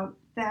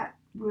that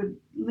would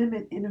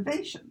limit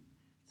innovation.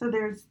 So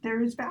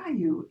there is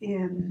value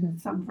in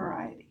some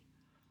variety.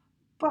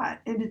 But,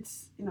 and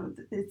it's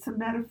a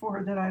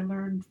metaphor that I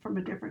learned from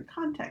a different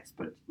context,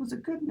 but it was a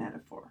good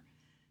metaphor.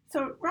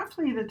 So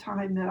roughly the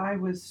time that I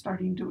was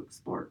starting to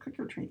explore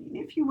clicker training,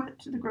 if you went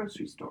to the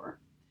grocery store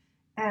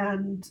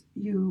and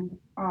you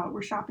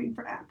were shopping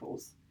for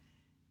apples,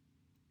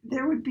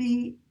 there would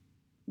be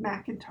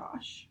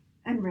McIntosh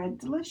and Red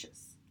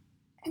Delicious,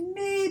 and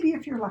maybe,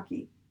 if you're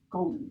lucky,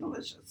 Golden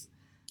Delicious.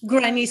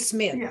 Granny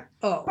Smith. Yeah.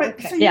 Oh, but,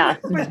 okay. So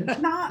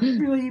but not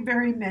really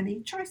very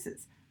many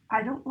choices.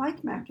 I don't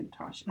like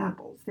McIntosh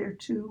apples. They're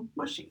too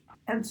mushy.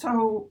 And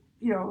so,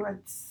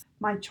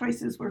 my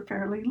choices were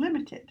fairly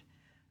limited.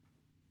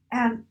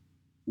 And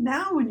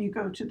now when you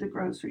go to the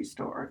grocery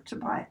store to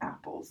buy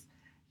apples,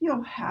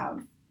 you'll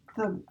have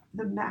the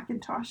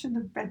McIntosh and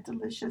the Red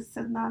Delicious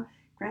and the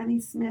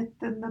Granny Smith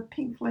and the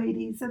Pink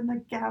Ladies and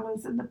the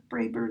Galas and the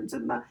Brayburns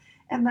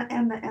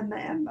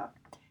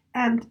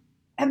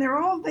and they're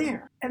all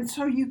there. And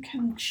so you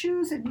can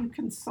choose and you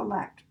can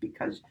select,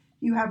 because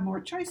you have more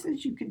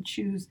choices. You can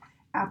choose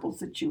apples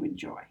that you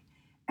enjoy.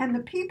 And the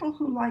people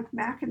who like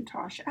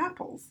McIntosh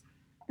apples,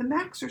 the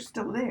Macs are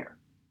still there.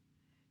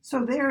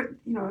 So there,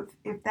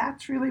 if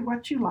that's really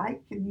what you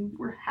like and you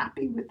were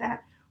happy with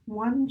that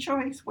one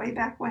choice way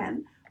back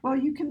when, well,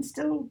 you can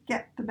still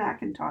get the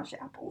McIntosh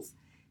apples.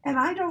 And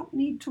I don't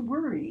need to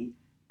worry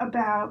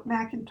about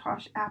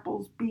McIntosh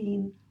apples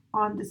being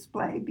on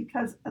display,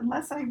 because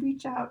unless I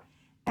reach out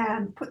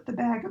and put the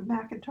bag of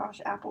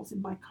McIntosh apples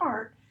in my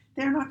cart,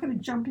 they're not going to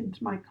jump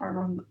into my cart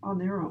on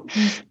their own.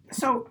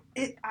 So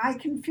I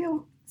can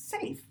feel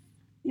safe,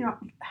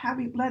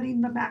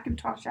 letting the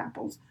McIntosh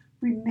apples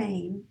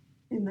remain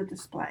in the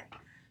display.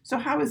 So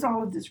how is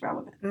all of this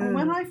relevant? Well,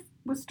 when I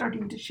was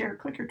starting to share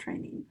clicker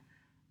training,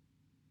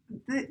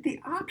 the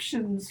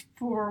options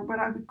for what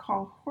I would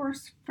call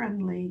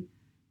horse-friendly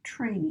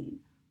training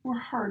were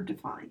hard to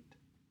find.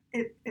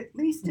 At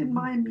least in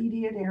my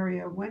immediate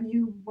area, when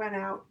you went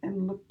out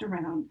and looked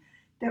around,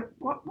 that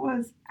what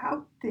was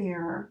out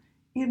there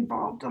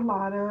involved a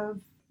lot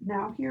of,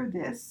 now hear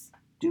this,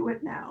 do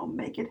it now,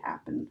 make it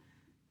happen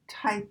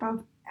type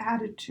of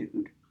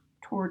attitude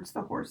towards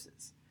the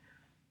horses.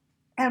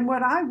 And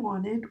what I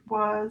wanted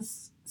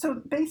was,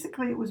 so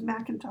basically it was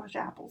McIntosh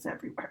apples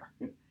everywhere.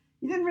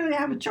 You didn't really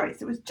have a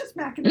choice. It was just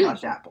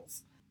McIntosh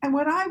apples. And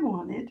what I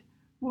wanted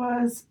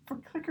was for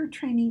clicker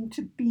training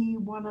to be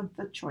one of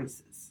the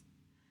choices.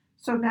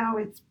 So now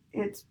it's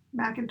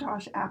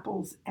McIntosh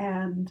apples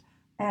and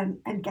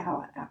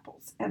Gala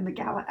apples. And the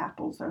Gala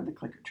apples are the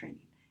clicker training.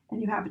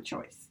 And you have a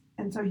choice.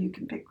 And so you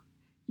can pick,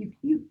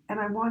 and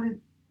I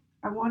wanted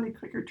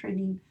clicker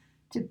training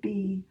to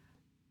be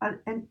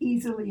an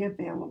easily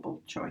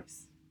available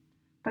choice.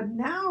 But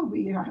now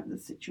we have the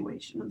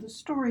situation of the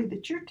story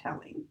that you're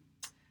telling,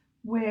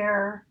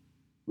 where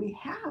we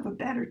have a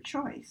better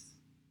choice.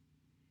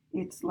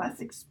 It's less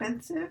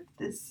expensive,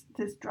 this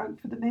drug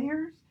for the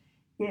mares.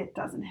 It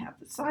doesn't have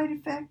the side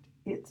effect.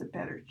 It's a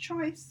better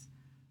choice.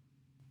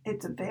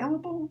 It's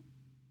available.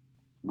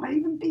 Might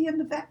even be in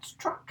the vet's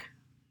truck.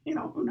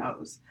 Who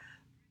knows?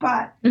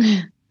 But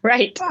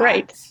right.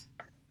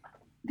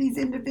 These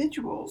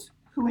individuals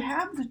who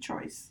have the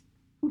choice,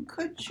 who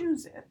could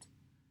choose it,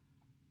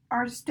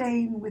 are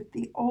staying with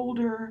the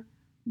older,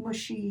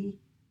 mushy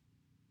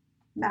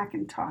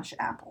McIntosh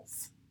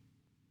apples.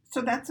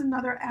 So that's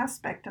another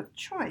aspect of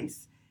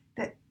choice,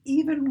 that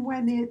even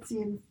when it's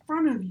in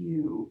front of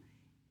you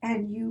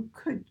and you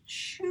could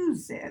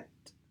choose it,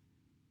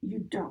 you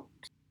don't.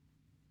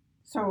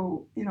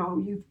 So,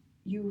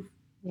 you've,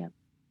 Yeah.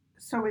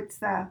 so it's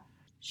the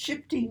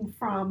shifting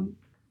from,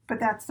 but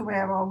that's the way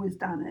I've always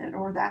done it,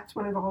 or that's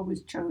what I've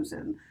always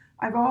chosen.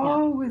 I've Yeah.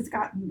 always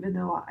gotten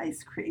vanilla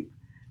ice cream.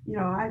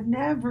 I've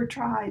never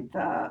tried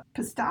the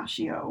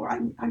pistachio.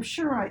 I'm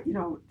sure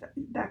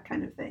that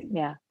kind of thing.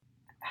 Yeah.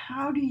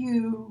 How do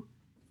you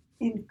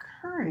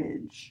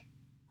encourage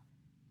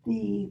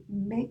the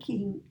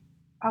making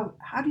of,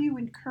 how do you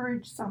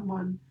encourage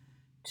someone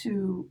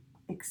to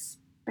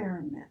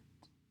experiment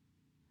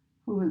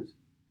who has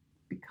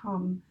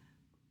become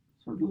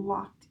sort of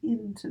locked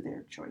into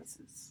their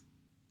choices?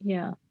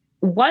 Yeah.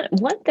 One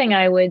thing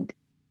I would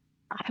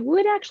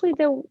actually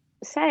though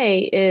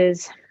say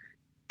is,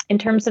 in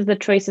terms of the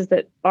choices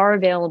that are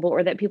available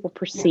or that people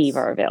perceive Yes.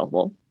 are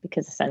available,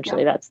 because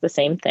essentially Yeah. that's the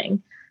same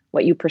thing.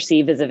 What you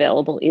perceive is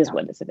available is Yeah.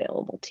 what is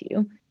available to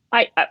you.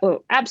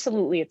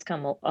 Absolutely, it's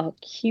come a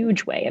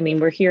huge way. I mean,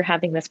 we're here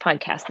having this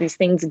podcast. These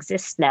things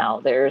exist now.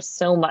 There's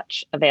so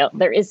much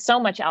there is so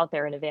much out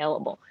there and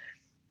available.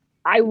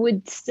 I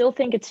would still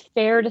think it's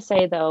fair to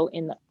say, though,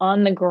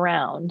 on the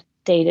ground,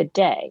 day to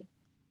day,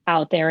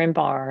 out there in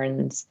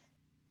barns,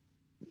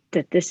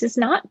 that this is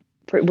not.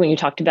 When you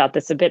talked about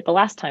this a bit the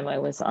last time I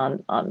was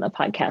on the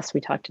podcast,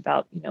 we talked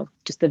about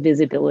just the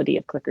visibility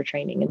of clicker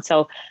training, and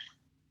so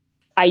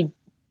I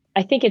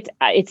I think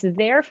it's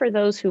there for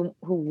those who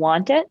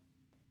want it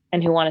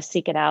and who want to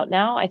seek it out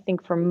now. I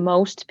think for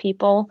most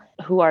people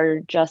who are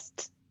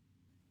just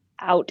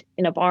out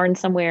in a barn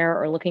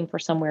somewhere or looking for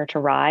somewhere to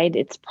ride,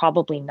 it's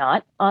probably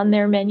not on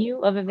their menu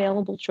of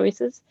available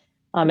choices,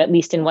 at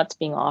least in what's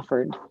being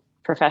offered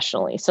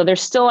professionally. So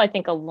there's still, I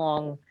think, a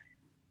long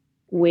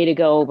way to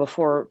go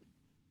before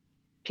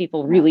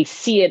people really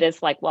see it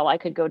as like, well, I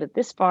could go to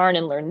this barn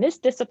and learn this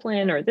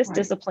discipline or this Right.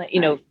 discipline,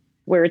 Right.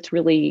 where it's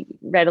really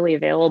readily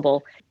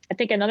available. I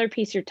think another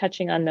piece you're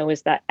touching on, though,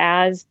 is that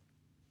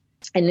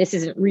and this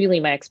isn't really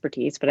my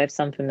expertise, but I have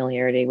some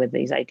familiarity with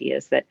these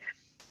ideas, that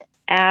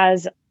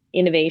as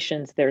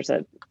innovations, there's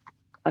a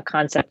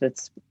concept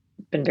that's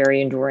been very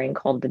enduring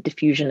called the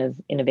diffusion of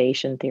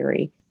innovation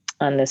theory.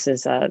 And this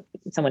is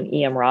someone,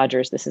 E.M.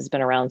 Rogers. This has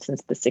been around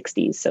since the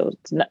 60s. So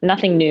it's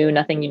nothing new,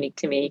 nothing unique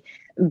to me.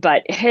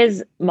 But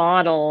his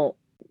model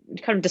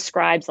kind of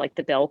describes like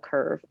the bell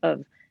curve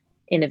of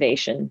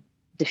innovation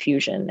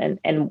diffusion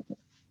and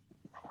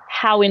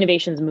how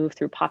innovations move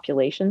through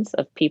populations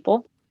of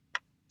people.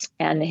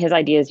 And his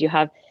idea is you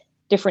have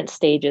different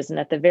stages. And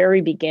at the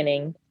very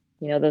beginning,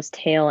 those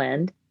tail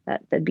end,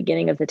 at the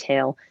beginning of the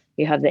tail,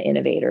 you have the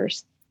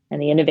innovators.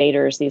 And the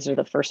innovators, these are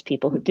the first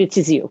people who, this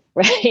is you,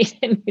 right?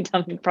 And you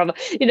don't probably,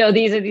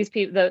 these are these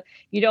people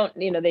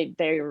that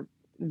they're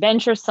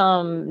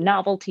venturesome,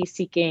 novelty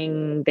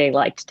seeking. They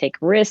like to take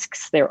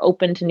risks. They're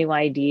open to new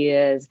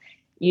ideas.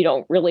 You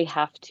don't really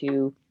have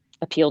to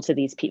appeal to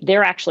these people.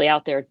 They're actually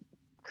out there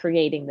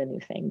creating the new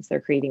things. They're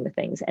creating the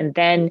things. And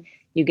then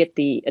you get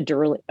the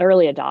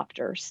early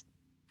adopters.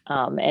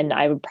 And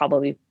I would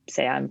probably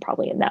say I'm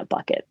probably in that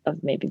bucket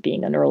of maybe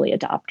being an early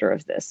adopter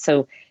of this.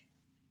 So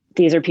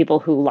these are people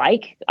who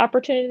like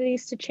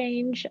opportunities to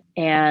change,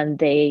 and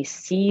they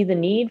see the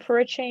need for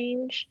a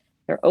change.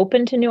 They're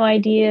open to new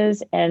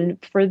ideas. And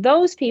for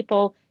those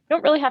people, you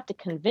don't really have to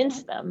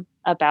convince them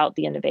about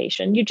the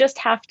innovation. You just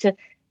have to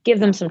give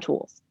them some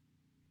tools.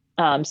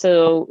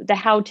 So the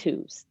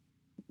how-tos.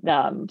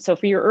 So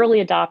for your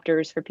early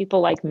adopters, for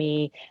people like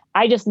me,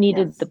 I just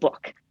needed the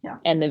book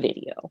and the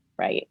video,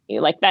 right?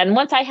 Like that. And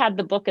once I had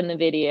the book and the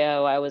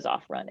video, I was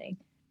off running.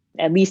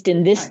 At least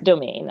in this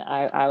domain,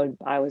 I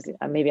was,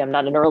 maybe I'm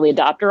not an early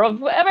adopter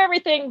of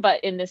everything,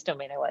 but in this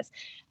domain I was.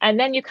 And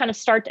then you kind of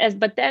start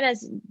but then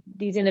as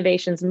these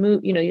innovations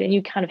move, then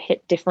you kind of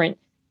hit different,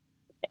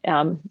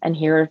 and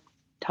here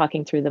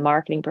talking through the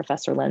marketing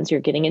professor lens,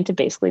 you're getting into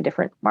basically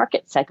different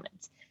market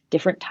segments,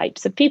 different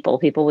types of people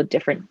with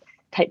different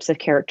types of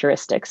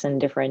characteristics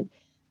and different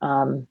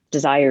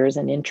desires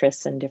and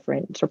interests and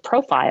different sort of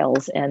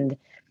profiles. And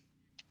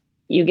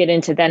you get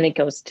into, then it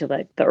goes to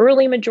like the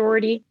early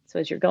majority. So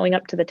as you're going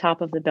up to the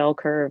top of the bell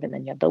curve, and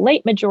then you have the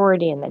late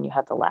majority, and then you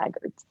have the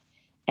laggards.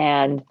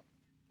 And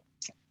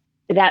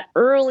that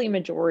early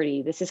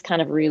majority, this is kind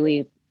of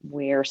really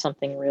where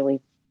something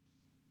really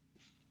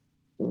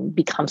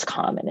becomes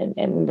common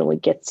and really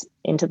gets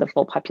into the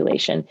full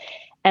population.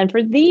 And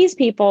for these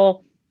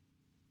people,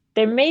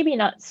 they're maybe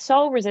not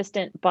so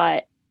resistant,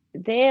 but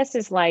this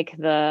is like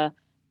the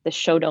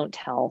show don't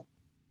tell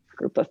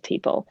group of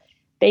people.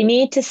 They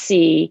need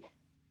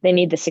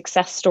the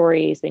success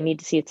stories. They need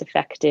to see it's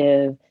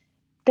effective.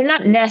 They're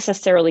not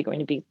necessarily going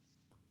to be,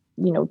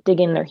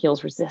 digging their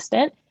heels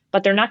resistant,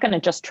 but they're not going to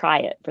just try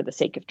it for the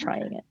sake of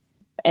trying it.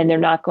 And they're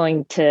not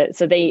going to,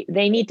 so they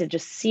need to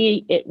just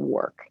see it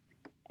work.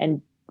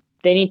 And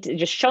they need to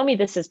just show me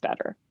this is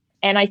better.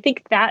 And I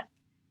think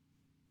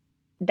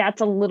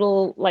that's a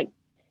little like,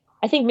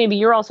 I think maybe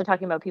you're also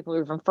talking about people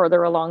who are from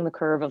further along the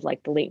curve of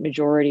like the late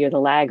majority or the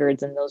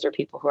laggards. And those are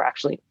people who are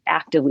actually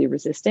actively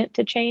resistant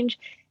to change.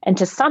 And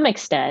to some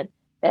extent,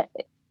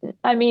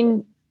 I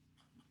mean,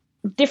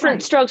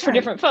 different strokes for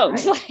different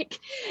folks. Like,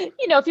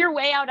 if you're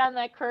way out on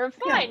that curve,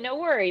 fine, no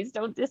worries.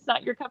 It's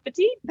not your cup of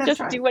tea.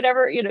 Just do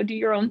whatever, do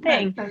your own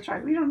thing. That's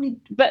right. We don't need,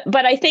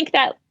 but I think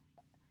that,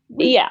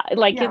 let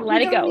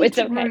it go. It's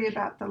okay. We don't worry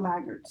about the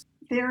laggards.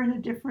 They're in a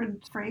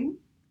different frame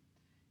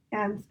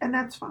and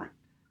that's fine.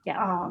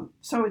 Yeah.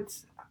 So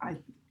I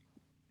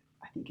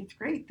think it's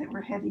great that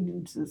we're heading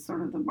into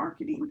sort of the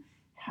marketing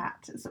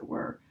hat, as it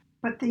were.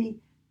 But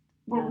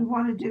what we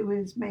want to do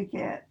is make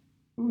it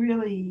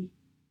really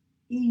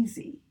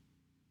easy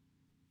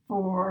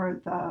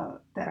for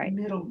that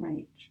middle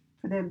range,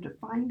 for them to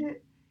find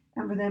it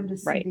and for them to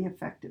see the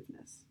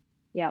effectiveness.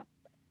 Yeah.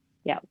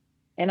 Yeah.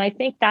 And I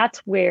think that's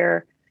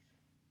where,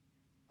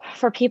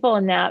 for people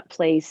in that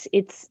place,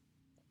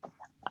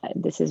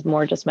 this is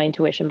more just my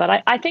intuition,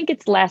 but I think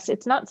it's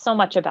not so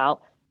much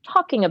about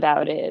talking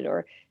about it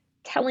or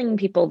telling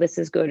people this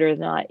is good or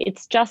not.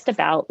 It's just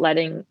about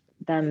letting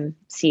them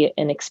see it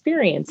and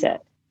experience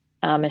it,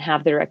 and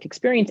have the direct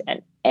experience.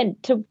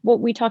 And to what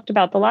we talked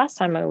about the last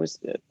time I was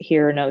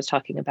here, and I was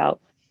talking about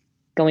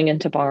going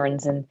into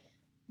barns and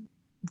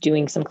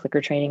doing some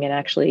clicker training and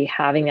actually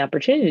having the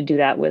opportunity to do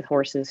that with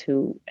horses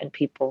and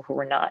people who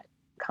were not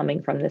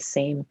coming from the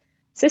same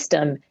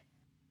system.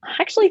 I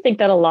actually think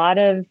that a lot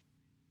of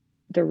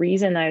the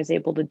reason I was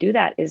able to do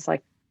that is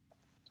like,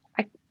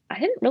 I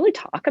didn't really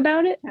talk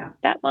about it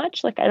that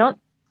much. Like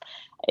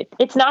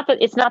it's not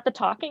the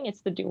talking,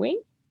 it's the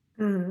doing.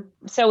 Mm-hmm.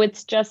 So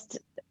it's just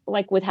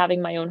like with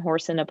having my own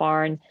horse in a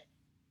barn,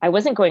 I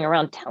wasn't going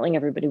around telling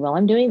everybody, well,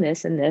 I'm doing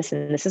this and this,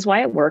 and this is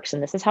why it works.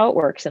 And this is how it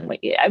works. And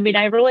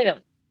I really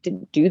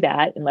didn't do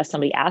that unless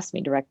somebody asked me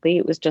directly.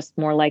 It was just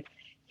more like,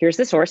 here's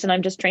this horse and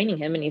I'm just training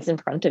him and he's in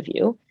front of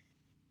you.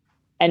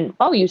 And,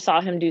 you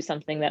saw him do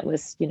something that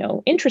was,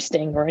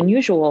 interesting or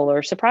unusual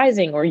or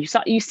surprising, or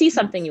you see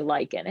something you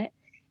like in it.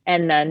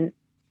 And then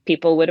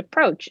people would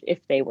approach if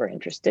they were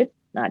interested.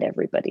 Not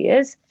everybody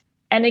is.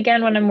 And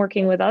again, when I'm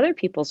working with other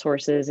people's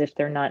horses, if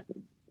they're not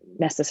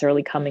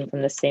necessarily coming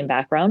from the same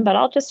background, but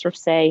I'll just sort of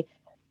say,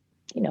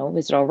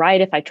 is it all right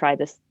if I try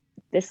this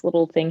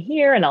little thing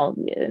here?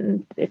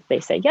 And if they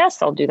say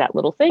yes, I'll do that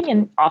little thing.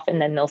 And often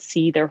then they'll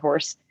see their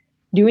horse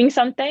doing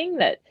something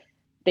that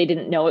they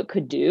didn't know it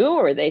could do,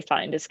 or they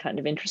find is kind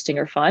of interesting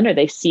or fun, or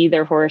they see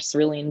their horse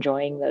really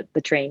enjoying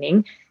the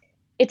training.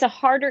 It's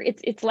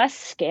it's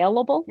less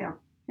scalable.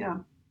 Yeah.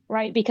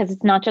 Right. Because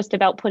it's not just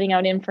about putting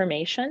out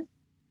information.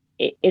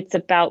 It's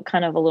about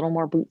kind of a little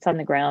more boots on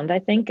the ground, I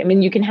think. I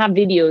mean, you can have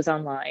videos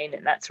online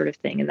and that sort of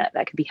thing, and that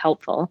could be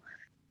helpful.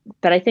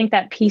 But I think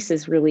that piece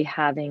is really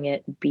having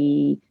it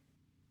be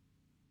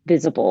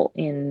visible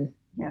in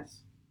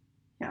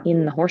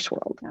the horse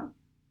world. Yeah.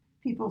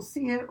 People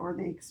see it or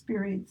they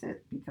experience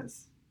it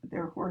because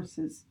their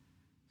horses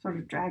sort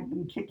of drag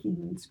them kicking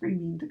and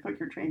screaming to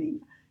clicker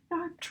training.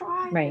 I've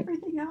tried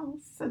everything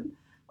else, and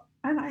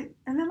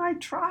then I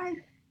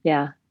tried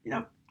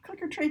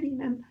clicker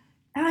training, and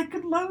I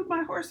could load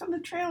my horse on the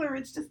trailer.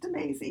 It's just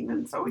amazing.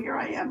 And so here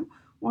I am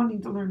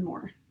wanting to learn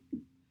more,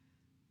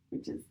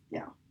 which is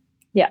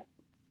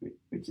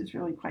which is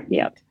really quite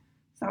neat.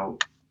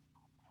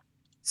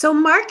 So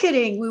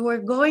marketing, we were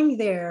going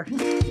there.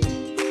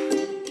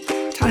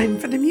 Time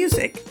for the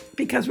music,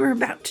 because we're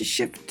about to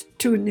shift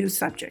to a new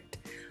subject.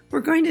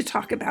 We're going to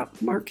talk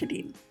about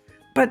marketing.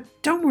 But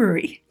don't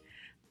worry,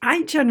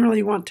 I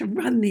generally want to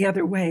run the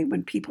other way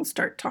when people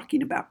start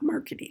talking about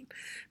marketing,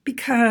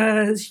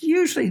 because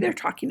usually they're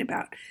talking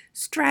about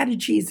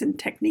strategies and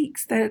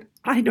techniques that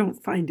I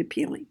don't find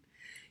appealing.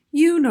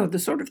 You know the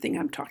sort of thing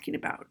I'm talking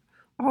about.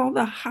 All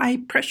the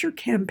high-pressure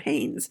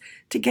campaigns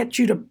to get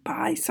you to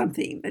buy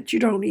something that you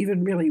don't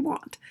even really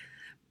want.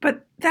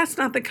 But that's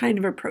not the kind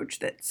of approach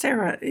that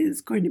Sarah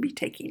is going to be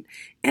taking,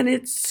 and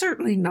it's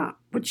certainly not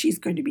what she's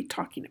going to be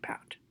talking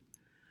about.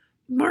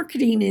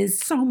 Marketing is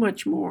so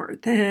much more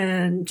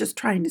than just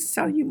trying to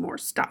sell you more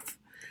stuff.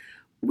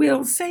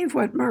 We'll save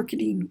what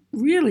marketing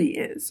really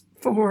is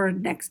for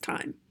next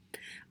time.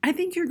 I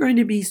think you're going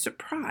to be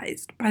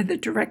surprised by the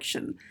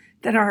direction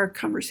that our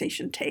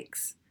conversation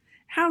takes.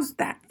 How's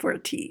that for a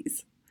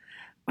tease?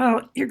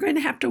 Well, you're going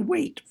to have to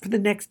wait for the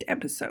next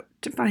episode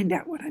to find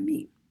out what I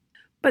mean.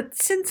 But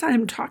since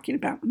I'm talking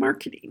about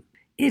marketing,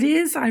 it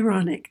is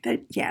ironic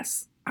that,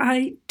 yes,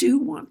 I do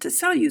want to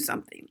sell you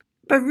something.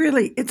 But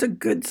really, it's a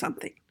good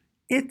something.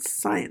 It's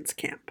Science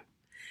Camp.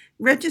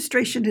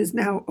 Registration is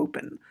now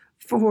open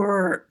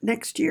for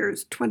next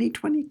year's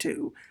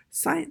 2022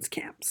 Science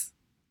Camps.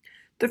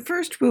 The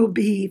first will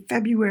be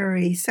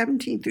February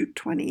 17 through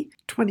 20,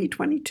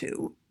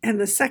 2022, and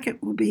the second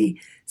will be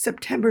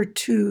September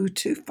 2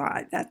 to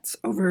 5. That's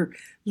over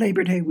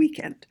Labor Day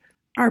weekend.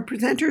 Our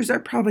presenters are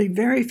probably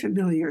very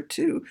familiar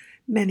to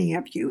many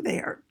of you. They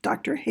are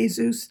Dr.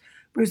 Jesus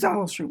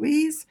Rosales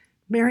Ruiz,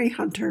 Mary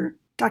Hunter,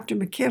 Dr.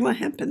 Michaela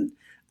Hempen,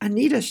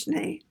 Anita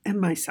Schnee, and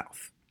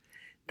myself.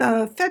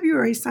 The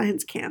February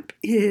Science Camp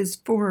is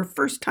for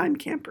first-time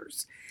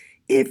campers.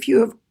 If you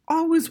have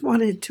always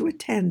wanted to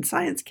attend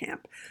science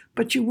camp,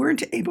 but you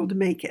weren't able to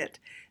make it,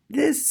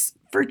 this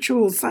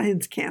virtual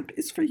science camp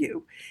is for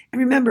you. And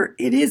remember,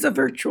 it is a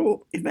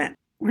virtual event.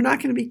 We're not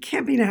going to be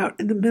camping out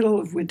in the middle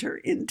of winter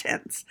in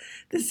tents.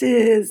 This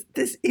is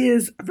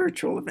a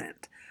virtual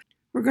event.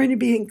 We're going to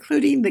be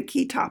including the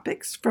key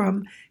topics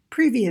from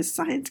previous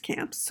science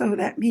camps. So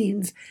that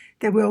means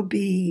that we'll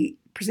be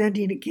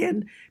presenting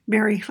again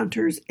Mary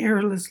Hunter's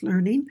Errorless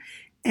Learning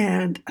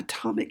and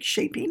Atomic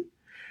Shaping.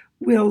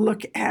 We'll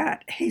look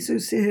at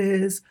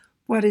Jesus's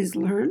What is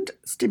Learned,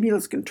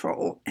 Stimulus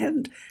Control,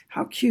 and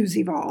How Cues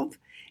Evolve.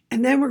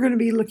 And then we're going to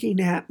be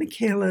looking at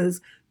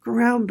Michaela's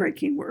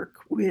groundbreaking work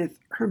with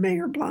her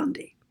Mayor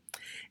Blondie.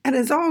 And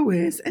as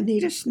always,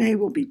 Anita Schnee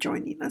will be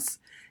joining us.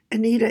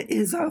 Anita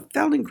is a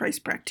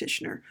Feldenkrais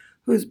practitioner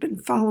who has been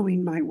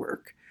following my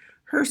work.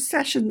 Her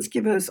sessions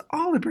give us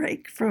all a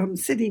break from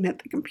sitting at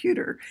the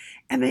computer,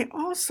 and they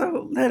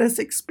also let us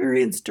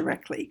experience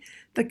directly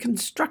the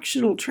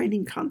constructional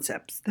training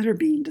concepts that are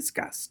being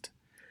discussed.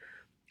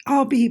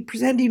 I'll be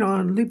presenting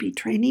on loopy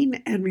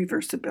training and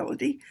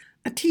reversibility,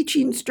 a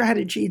teaching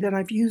strategy that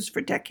I've used for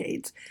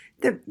decades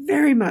that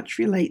very much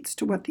relates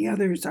to what the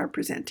others are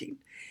presenting.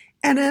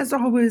 And as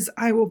always,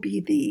 I will be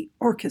the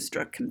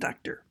orchestra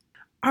conductor.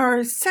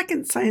 Our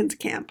second science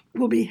camp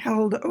will be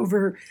held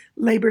over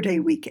Labor Day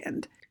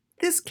weekend.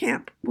 This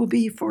camp will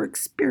be for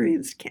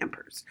experienced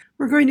campers.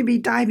 We're going to be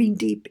diving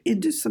deep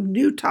into some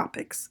new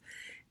topics.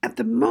 At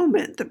the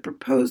moment, the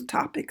proposed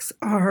topics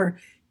are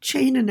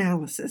chain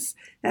analysis.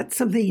 That's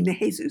something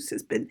Jesus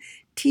has been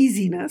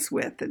teasing us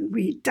with, and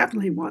we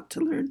definitely want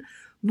to learn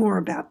more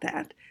about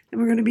that. And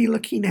we're going to be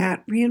looking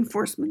at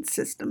reinforcement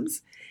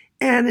systems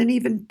and an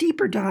even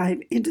deeper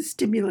dive into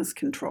stimulus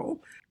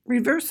control,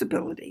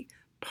 reversibility,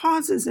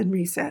 pauses and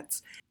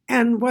resets,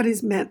 and what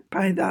is meant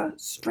by the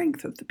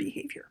strength of the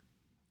behavior.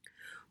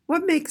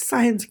 What makes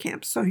science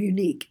camp so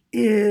unique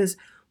is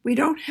we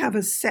don't have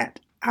a set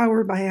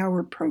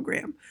hour-by-hour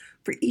program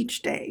for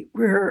each day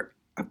where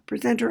a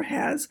presenter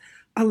has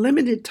a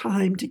limited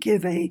time to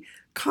give a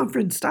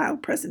conference-style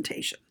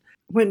presentation.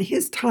 When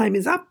his time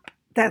is up,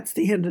 that's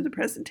the end of the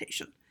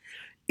presentation.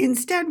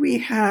 Instead, we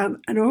have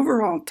an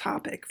overall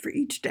topic for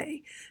each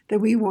day that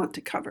we want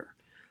to cover.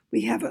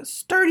 We have a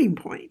starting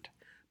point,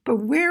 but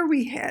where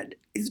we head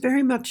is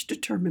very much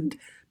determined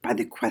by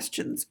the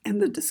questions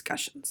and the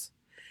discussions.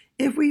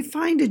 If we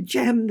find a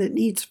gem that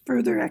needs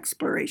further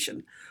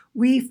exploration,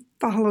 we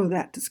follow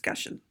that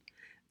discussion.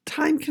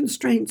 Time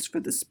constraints for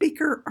the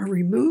speaker are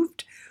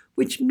removed,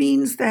 which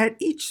means that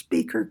each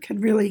speaker can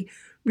really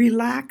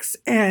relax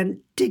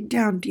and dig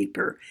down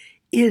deeper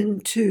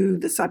into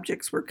the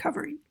subjects we're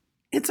covering.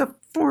 It's a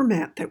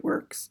format that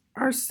works.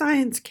 Our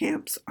science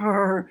camps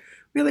are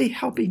really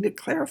helping to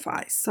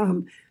clarify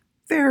some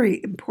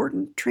very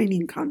important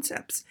training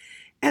concepts,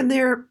 and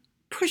they're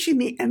pushing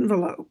the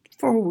envelope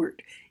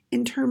forward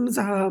in terms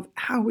of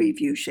how we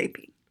view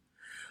shaping.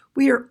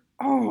 We are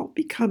all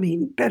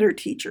becoming better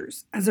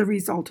teachers as a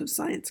result of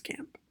science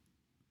camp.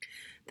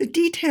 The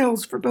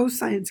details for both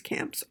science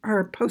camps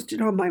are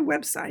posted on my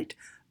website,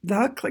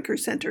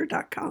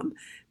 theclickercenter.com.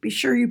 Be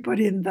sure you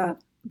put in the,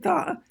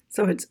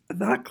 so it's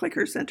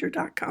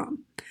theclickercenter.com.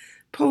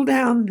 Pull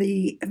down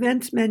the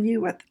events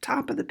menu at the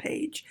top of the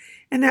page,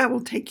 and that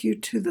will take you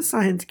to the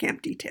science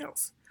camp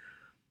details.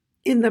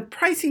 In the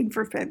pricing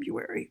for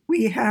February,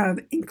 we have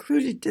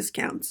included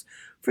discounts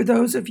for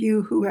those of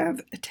you who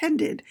have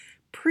attended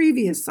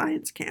previous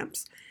science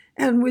camps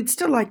and would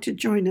still like to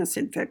join us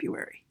in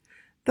February.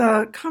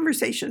 The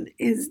conversation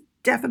is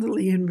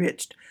definitely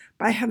enriched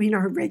by having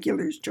our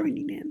regulars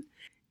joining in,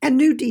 and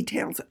new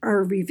details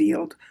are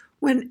revealed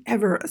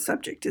whenever a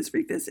subject is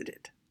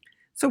revisited.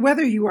 So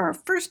whether you are a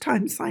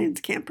first-time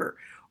science camper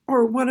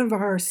or one of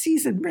our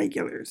seasoned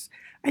regulars,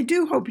 I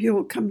do hope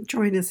you'll come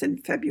join us in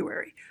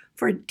February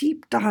for a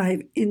deep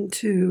dive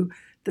into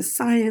the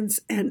science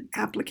and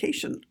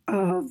application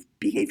of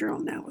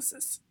behavioral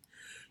analysis.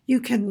 You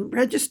can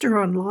register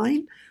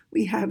online.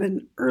 We have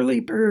an early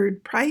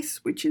bird price,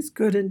 which is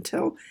good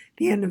until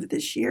the end of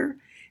this year.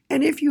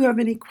 And if you have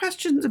any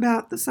questions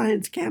about the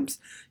science camps,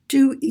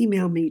 do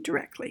email me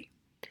directly.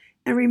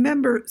 And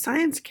remember,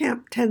 science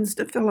camp tends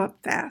to fill up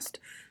fast.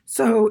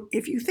 So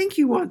if you think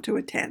you want to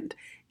attend,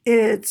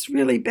 it's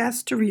really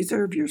best to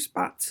reserve your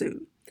spot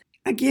soon.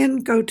 Again,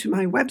 go to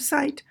my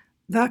website,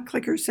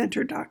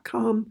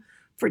 theclickercenter.com,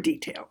 for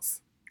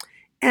details.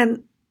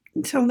 And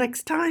until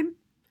next time,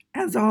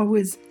 as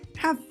always,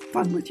 have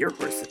fun with your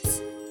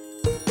horses.